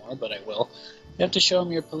tips anymore, but I will. You have to show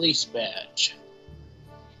him your police badge.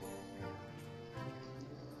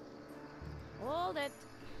 Hold it.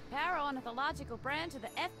 Para-ornithological branch of the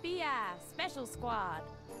FBI Special Squad.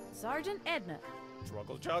 Sergeant Edna.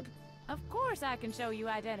 Struggle jug. Of course I can show you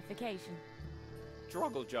identification.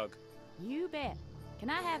 Struggle jug. You bet. Can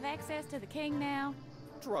I have access to the king now?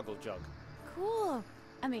 Struggle jug. Cool.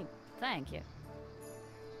 I mean, thank you.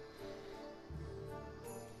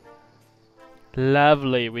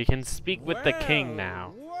 Lovely. We can speak with the king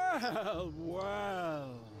now.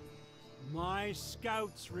 Well. My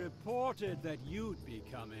scouts reported that you'd be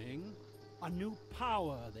coming. A new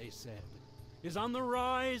power, they said, is on the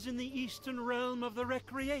rise in the eastern realm of the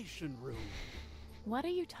recreation room. What are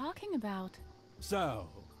you talking about? So,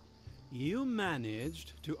 you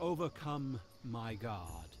managed to overcome my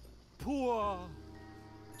god. Poor,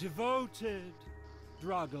 devoted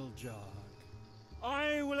Druggle-Jug.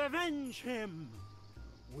 I will avenge him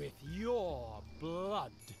with your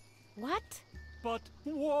blood. What? But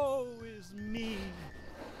woe is me.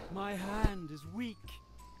 My hand is weak,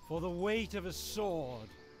 for the weight of a sword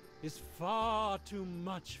is far too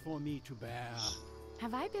much for me to bear.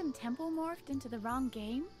 Have I been temple morphed into the wrong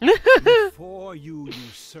game? Before you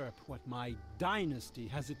usurp what my dynasty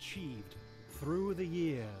has achieved through the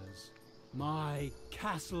years, my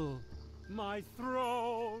castle, my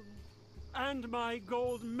throne, and my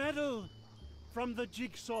gold medal from the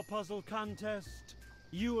jigsaw puzzle contest,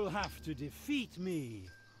 you will have to defeat me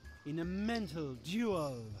in a mental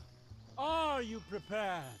duel. Are you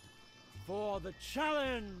prepared for the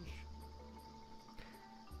challenge?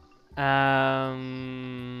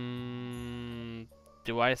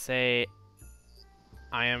 Do I say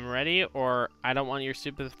I am ready, or I don't want your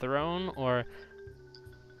stupid throne, or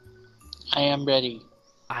I am ready.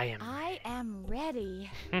 I am ready.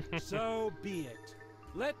 So be it.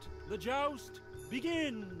 Let the joust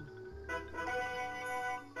begin.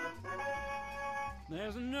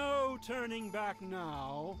 There's no turning back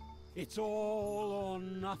now. It's all or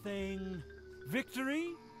nothing.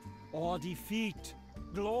 Victory or defeat.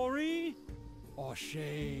 Glory or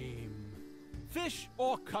shame. Fish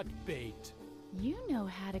or cut bait. You know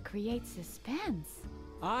how to create suspense.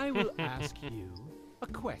 I will ask you a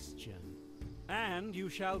question, and you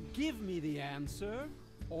shall give me the answer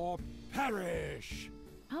or perish.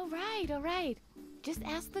 All right. Just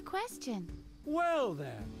ask the question. Well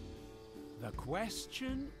then, the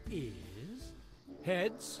question is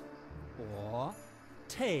heads or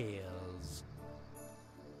tails?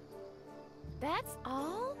 That's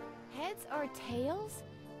all? Heads or tails?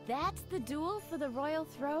 That's the duel for the royal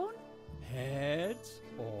throne? Heads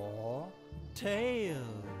or tails?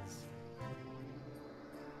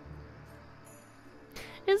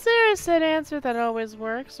 Is there a set answer that always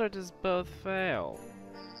works, or does both fail?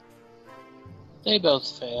 They both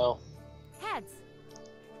fail. Heads.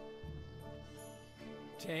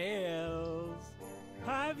 Tails.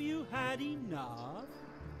 Have you had enough?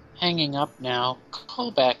 Hanging up now.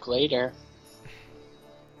 Call back later.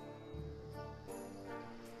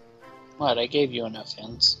 What? I gave you enough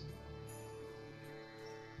hints.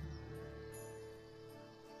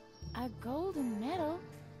 A golden medal?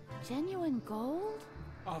 Genuine gold?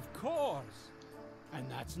 Of course. And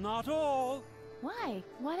that's not all. Why?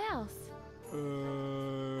 What else?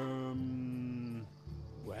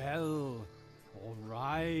 Well, all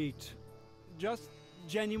right. Just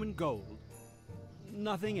genuine gold.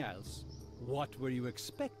 Nothing else. What were you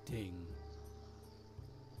expecting?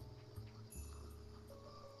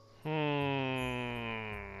 I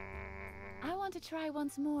want to try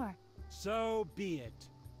once more. So be it.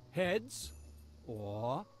 Heads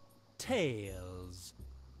or tails?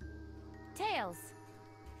 Tails.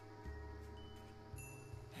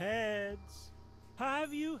 Heads.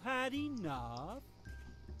 Have you had enough?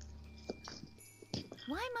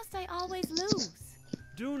 Why must I always lose?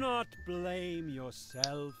 Do not blame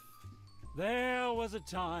yourself. There was a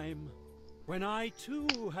time when I too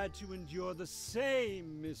had to endure the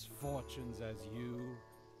same misfortunes as you.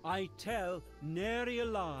 I tell nary a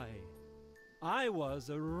lie. I was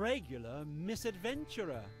a regular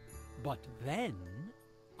misadventurer. But then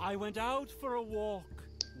I went out for a walk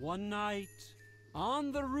one night.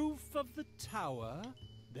 On the roof of the tower,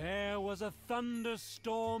 there was a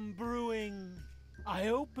thunderstorm brewing. I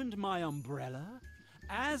opened my umbrella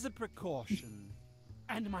as a precaution,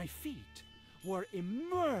 and my feet were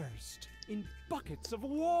immersed in buckets of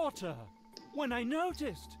water when I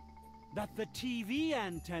noticed that the TV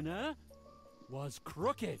antenna was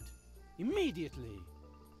crooked. Immediately,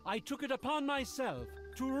 I took it upon myself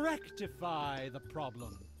to rectify the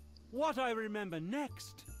problem. What I remember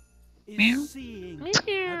next is seeing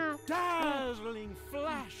a dazzling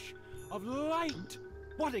flash of light.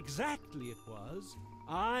 What exactly it was,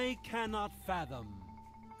 I cannot fathom.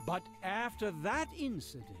 But after that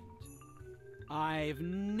incident, I've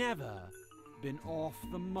never been off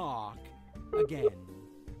the mark again.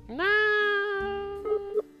 No!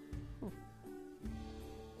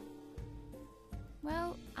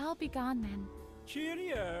 Well, I'll be gone then.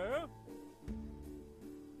 Cheerio!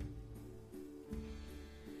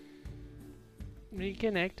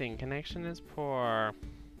 Reconnecting. Connection is poor.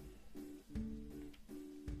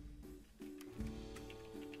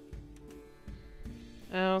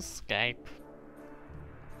 Oh, Skype.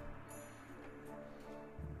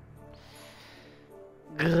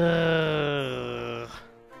 Grrr.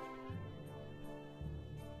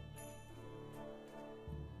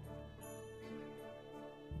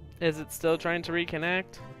 Is it still trying to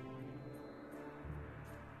reconnect?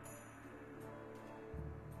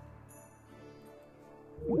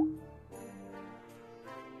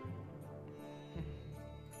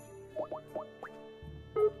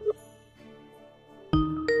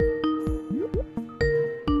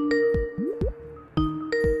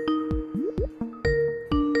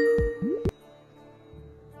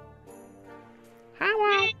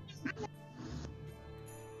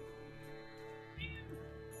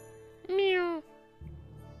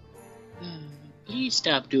 Please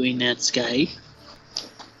stop doing that, Sky.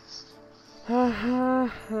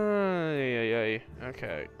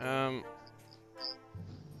 Okay.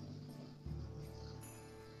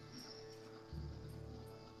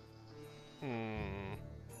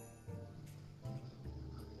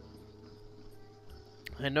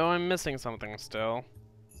 I know I'm missing something still.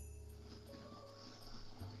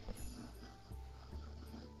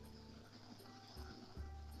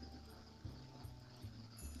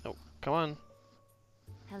 Oh, come on.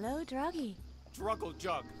 Hello, Druggy. Druggle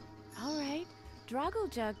Jug. All right, Druggle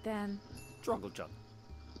Jug then. Druggle Jug.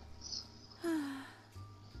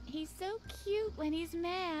 He's so cute when he's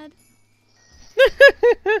mad.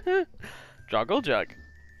 Druggle Jug.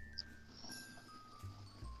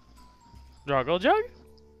 Druggle Jug?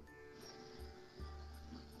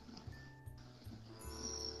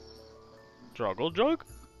 Druggle Jug?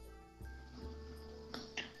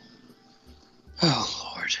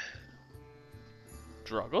 Oh, Lord.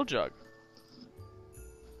 Druggle Jug.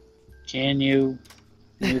 Can you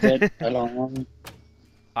move it along?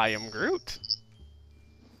 I am Groot.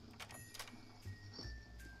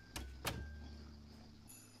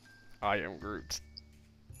 I am Groot.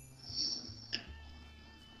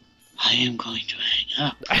 I am going to hang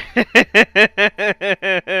up.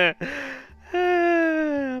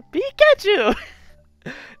 Pikachu!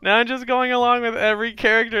 Now I'm just going along with every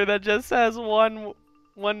character that just has one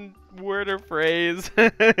word or phrase. Why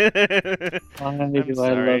do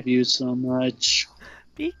I love you so much?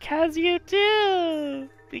 Because you do!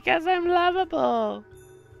 Because I'm lovable!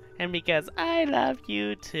 And because I love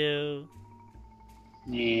you too.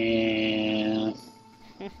 Yeah.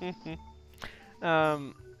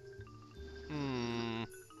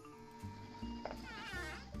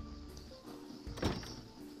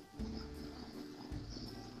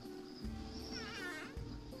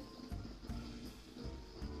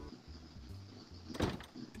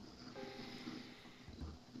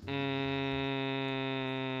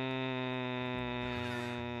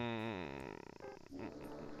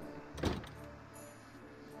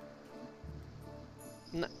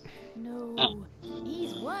 No,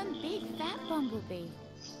 he's one big fat bumblebee.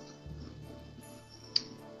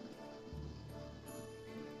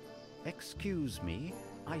 Excuse me,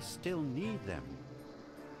 I still need them.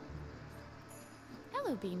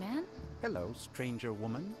 Hello, Bee-Man. Hello, stranger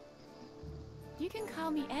woman. You can call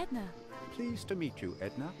me Edna. Pleased to meet you,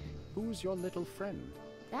 Edna. Who's your little friend?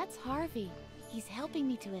 That's Harvey. He's helping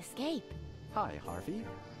me to escape. Hi, Harvey.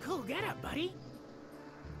 Cool get up, buddy.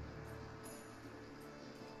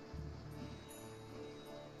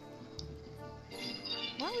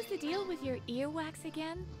 What was the deal with your earwax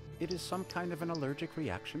again? It is some kind of an allergic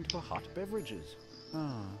reaction to hot beverages.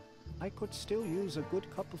 I could still use a good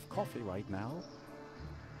cup of coffee right now.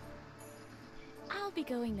 I'll be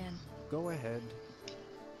going then. Go ahead.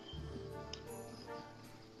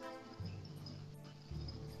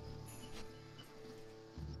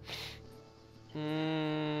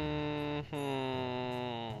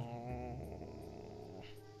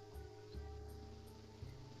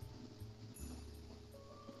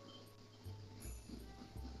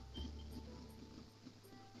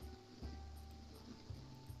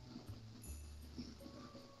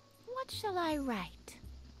 What shall I write?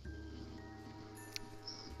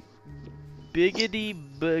 Biggity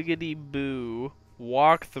boogity boo.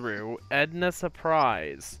 Walkthrough. Edna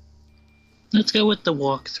surprise. Let's go with the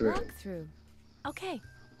walkthrough. Walkthrough. Okay.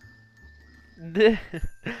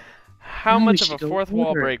 How Maybe we much of should a go fourth wall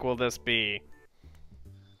order. break will this be?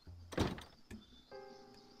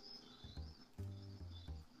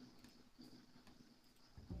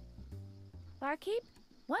 Barkeep,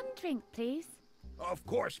 one drink, please. Of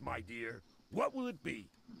course, my dear. What will it be?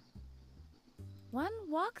 One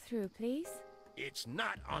walkthrough, please. It's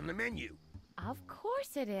not on the menu. Of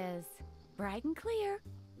course it is. Bright and clear.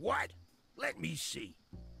 What? Let me see.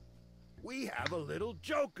 We have a little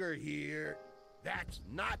joker here. That's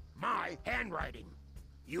not my handwriting.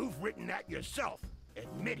 You've written that yourself.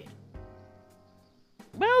 Admit it.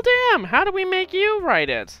 Well, damn! How do we make you write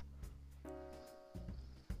it?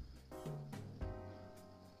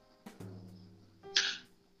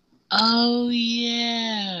 Oh,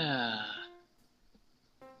 yeah.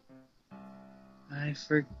 I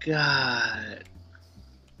forgot.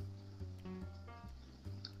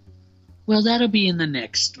 Well, that'll be in the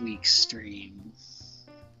next week's stream.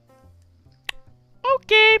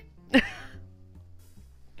 Okay.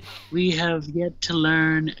 We have yet to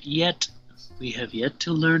learn yet. We have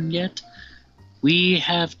to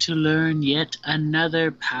learn yet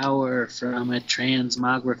another power from a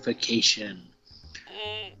transmogrification.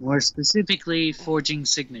 More specifically, forging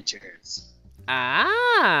signatures.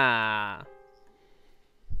 Ah.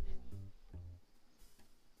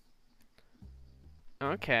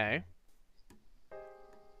 Okay.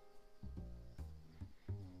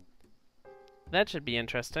 That should be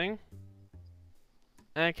interesting.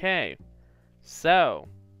 Okay. So,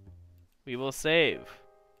 we will save.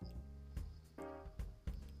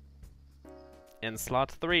 In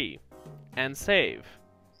slot 3. And save.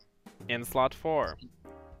 In slot 4.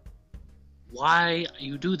 Why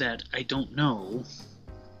you do that, I don't know.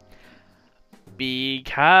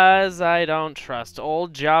 Because I don't trust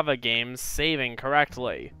old Java games saving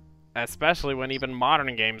correctly. Especially when even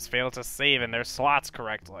modern games fail to save in their slots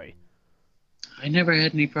correctly. I never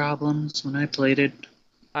had any problems when I played it.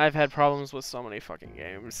 I've had problems with so many fucking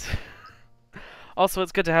games. Also,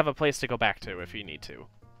 it's good to have a place to go back to if you need to.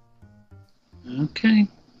 Okay.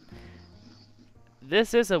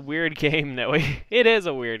 This is a weird game, Noe. It is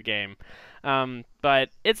a weird game. But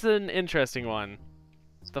it's an interesting one.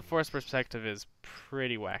 The forced perspective is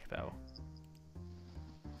pretty whack, though.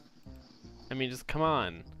 I mean, just come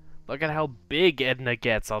on. Look at how big Edna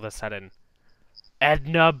gets all of a sudden.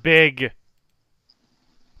 Edna big!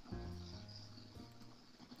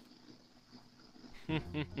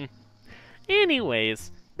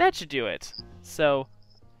 Anyways, that should do it. So,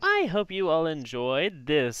 I hope you all enjoyed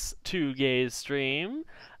this 2Gays stream.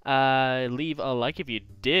 Leave a like if you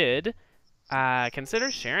did. Consider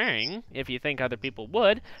sharing if you think other people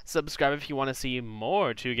would. Subscribe if you want to see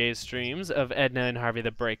more 2Gays streams of Edna and Harvey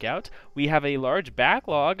the Breakout. We have a large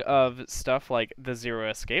backlog of stuff like the Zero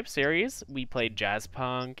Escape series. We played Jazz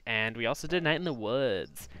Punk, and we also did Night in the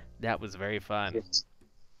Woods. That was very fun.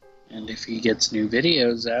 And if he gets new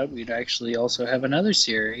videos out, we'd actually also have another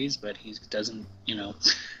series, but he doesn't, you know,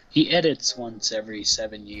 he edits once every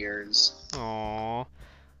 7 years. Aww.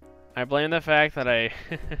 I blame the fact that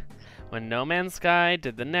when No Man's Sky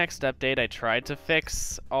did the next update, I tried to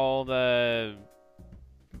fix all the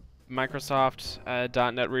Microsoft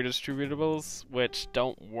 .NET redistributables, which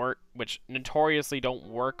don't work, which notoriously don't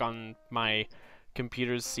work on my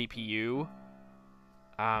computer's CPU.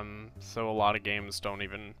 So a lot of games don't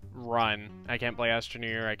even run. I can't play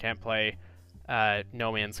Astroneer, I can't play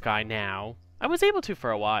No Man's Sky now. I was able to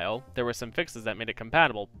for a while. There were some fixes that made it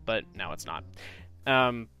compatible, but now it's not.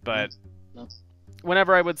 But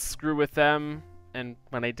whenever I would screw with them, and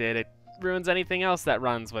when I did, it ruins anything else that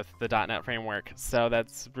runs with the .NET framework. So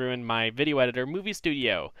that's ruined my video editor, Movie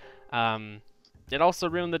Studio. It also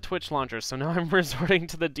ruined the Twitch launcher, so now I'm resorting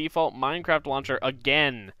to the default Minecraft launcher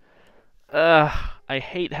again. Ugh, I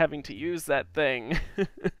hate having to use that thing.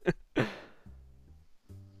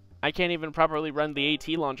 I can't even properly run the AT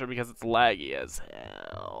launcher because it's laggy as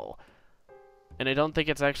hell. And I don't think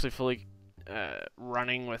it's actually fully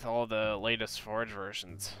running with all the latest Forge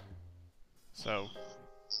versions. So,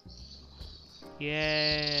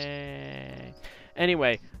 yay.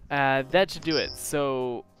 Anyway, that should do it.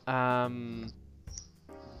 So,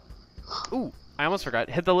 ooh, I almost forgot.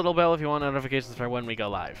 Hit the little bell if you want notifications for when we go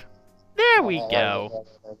live. There we go.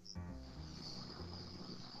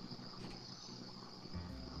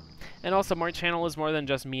 And also, my channel is more than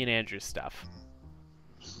just me and Andrew's stuff.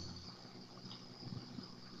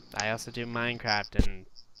 I also do Minecraft and...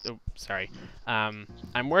 Oh, sorry. I'm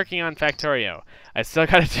working on Factorio. I still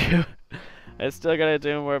gotta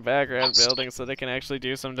do more background building so they can actually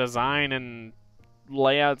do some design and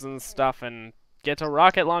layouts and stuff and get to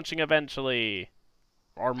rocket launching eventually.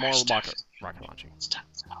 Or more rocket launching.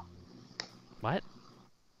 What?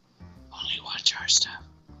 Only watch our stuff.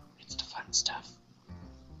 It's the fun stuff.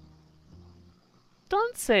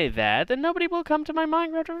 Don't say that, then nobody will come to my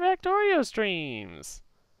Minecraft or Factorio streams.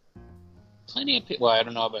 Plenty of people. Well, I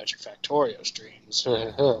don't know about your Factorio streams.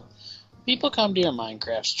 People come to your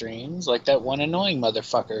Minecraft streams, like that one annoying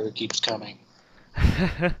motherfucker who keeps coming.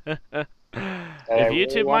 If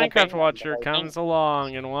YouTube Minecraft Watcher comes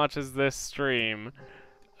along and watches this stream,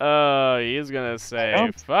 he's gonna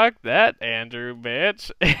say, fuck that, Andrew,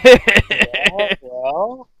 bitch.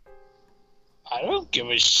 well, I don't give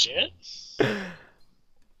a shit.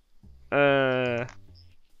 I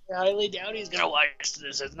highly doubt he's gonna watch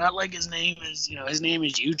this. It's not like his name is, you know, his name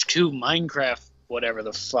is YouTube Minecraft, whatever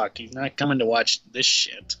the fuck. He's not coming to watch this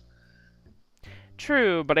shit.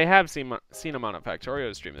 True, but I have seen him on a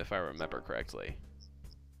Factorio stream, if I remember correctly.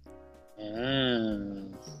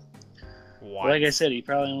 Like I said, he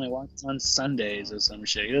probably only watches on Sundays or some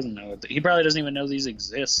shit. He doesn't know. He probably doesn't even know these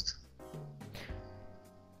exist.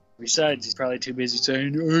 Besides, he's probably too busy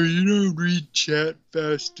saying, "Oh, you don't read chat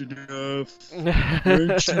fast enough."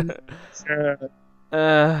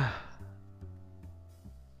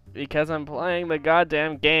 Because I'm playing the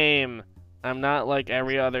goddamn game. I'm not like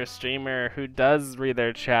every other streamer who does read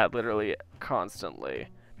their chat literally constantly.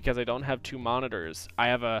 Because I don't have 2 monitors. I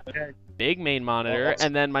have a big main monitor, that's-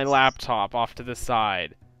 and then my laptop off to the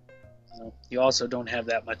side. You also don't have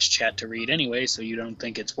that much chat to read anyway, so you don't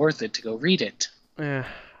think it's worth it to go read it.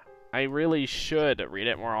 I really should read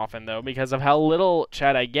it more often, though, because of how little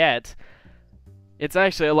chat I get. It's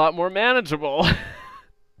actually a lot more manageable.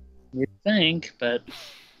 You'd think, but...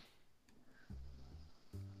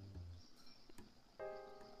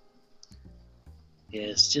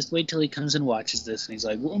 Yes, just wait till he comes and watches this, and he's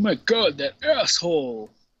like, oh my god, that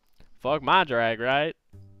asshole! Fuck my drag, right?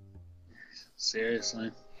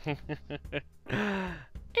 Seriously. Any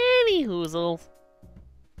hoozles.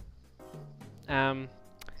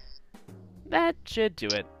 That should do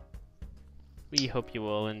it. We hope you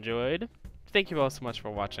all enjoyed. Thank you all so much for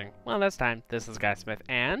watching. Well, that's time. This is Guy Smith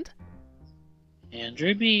and...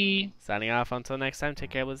 Andrew B. Signing off until next time. Take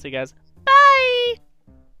care. We'll see you guys. Bye!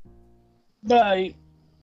 Bye!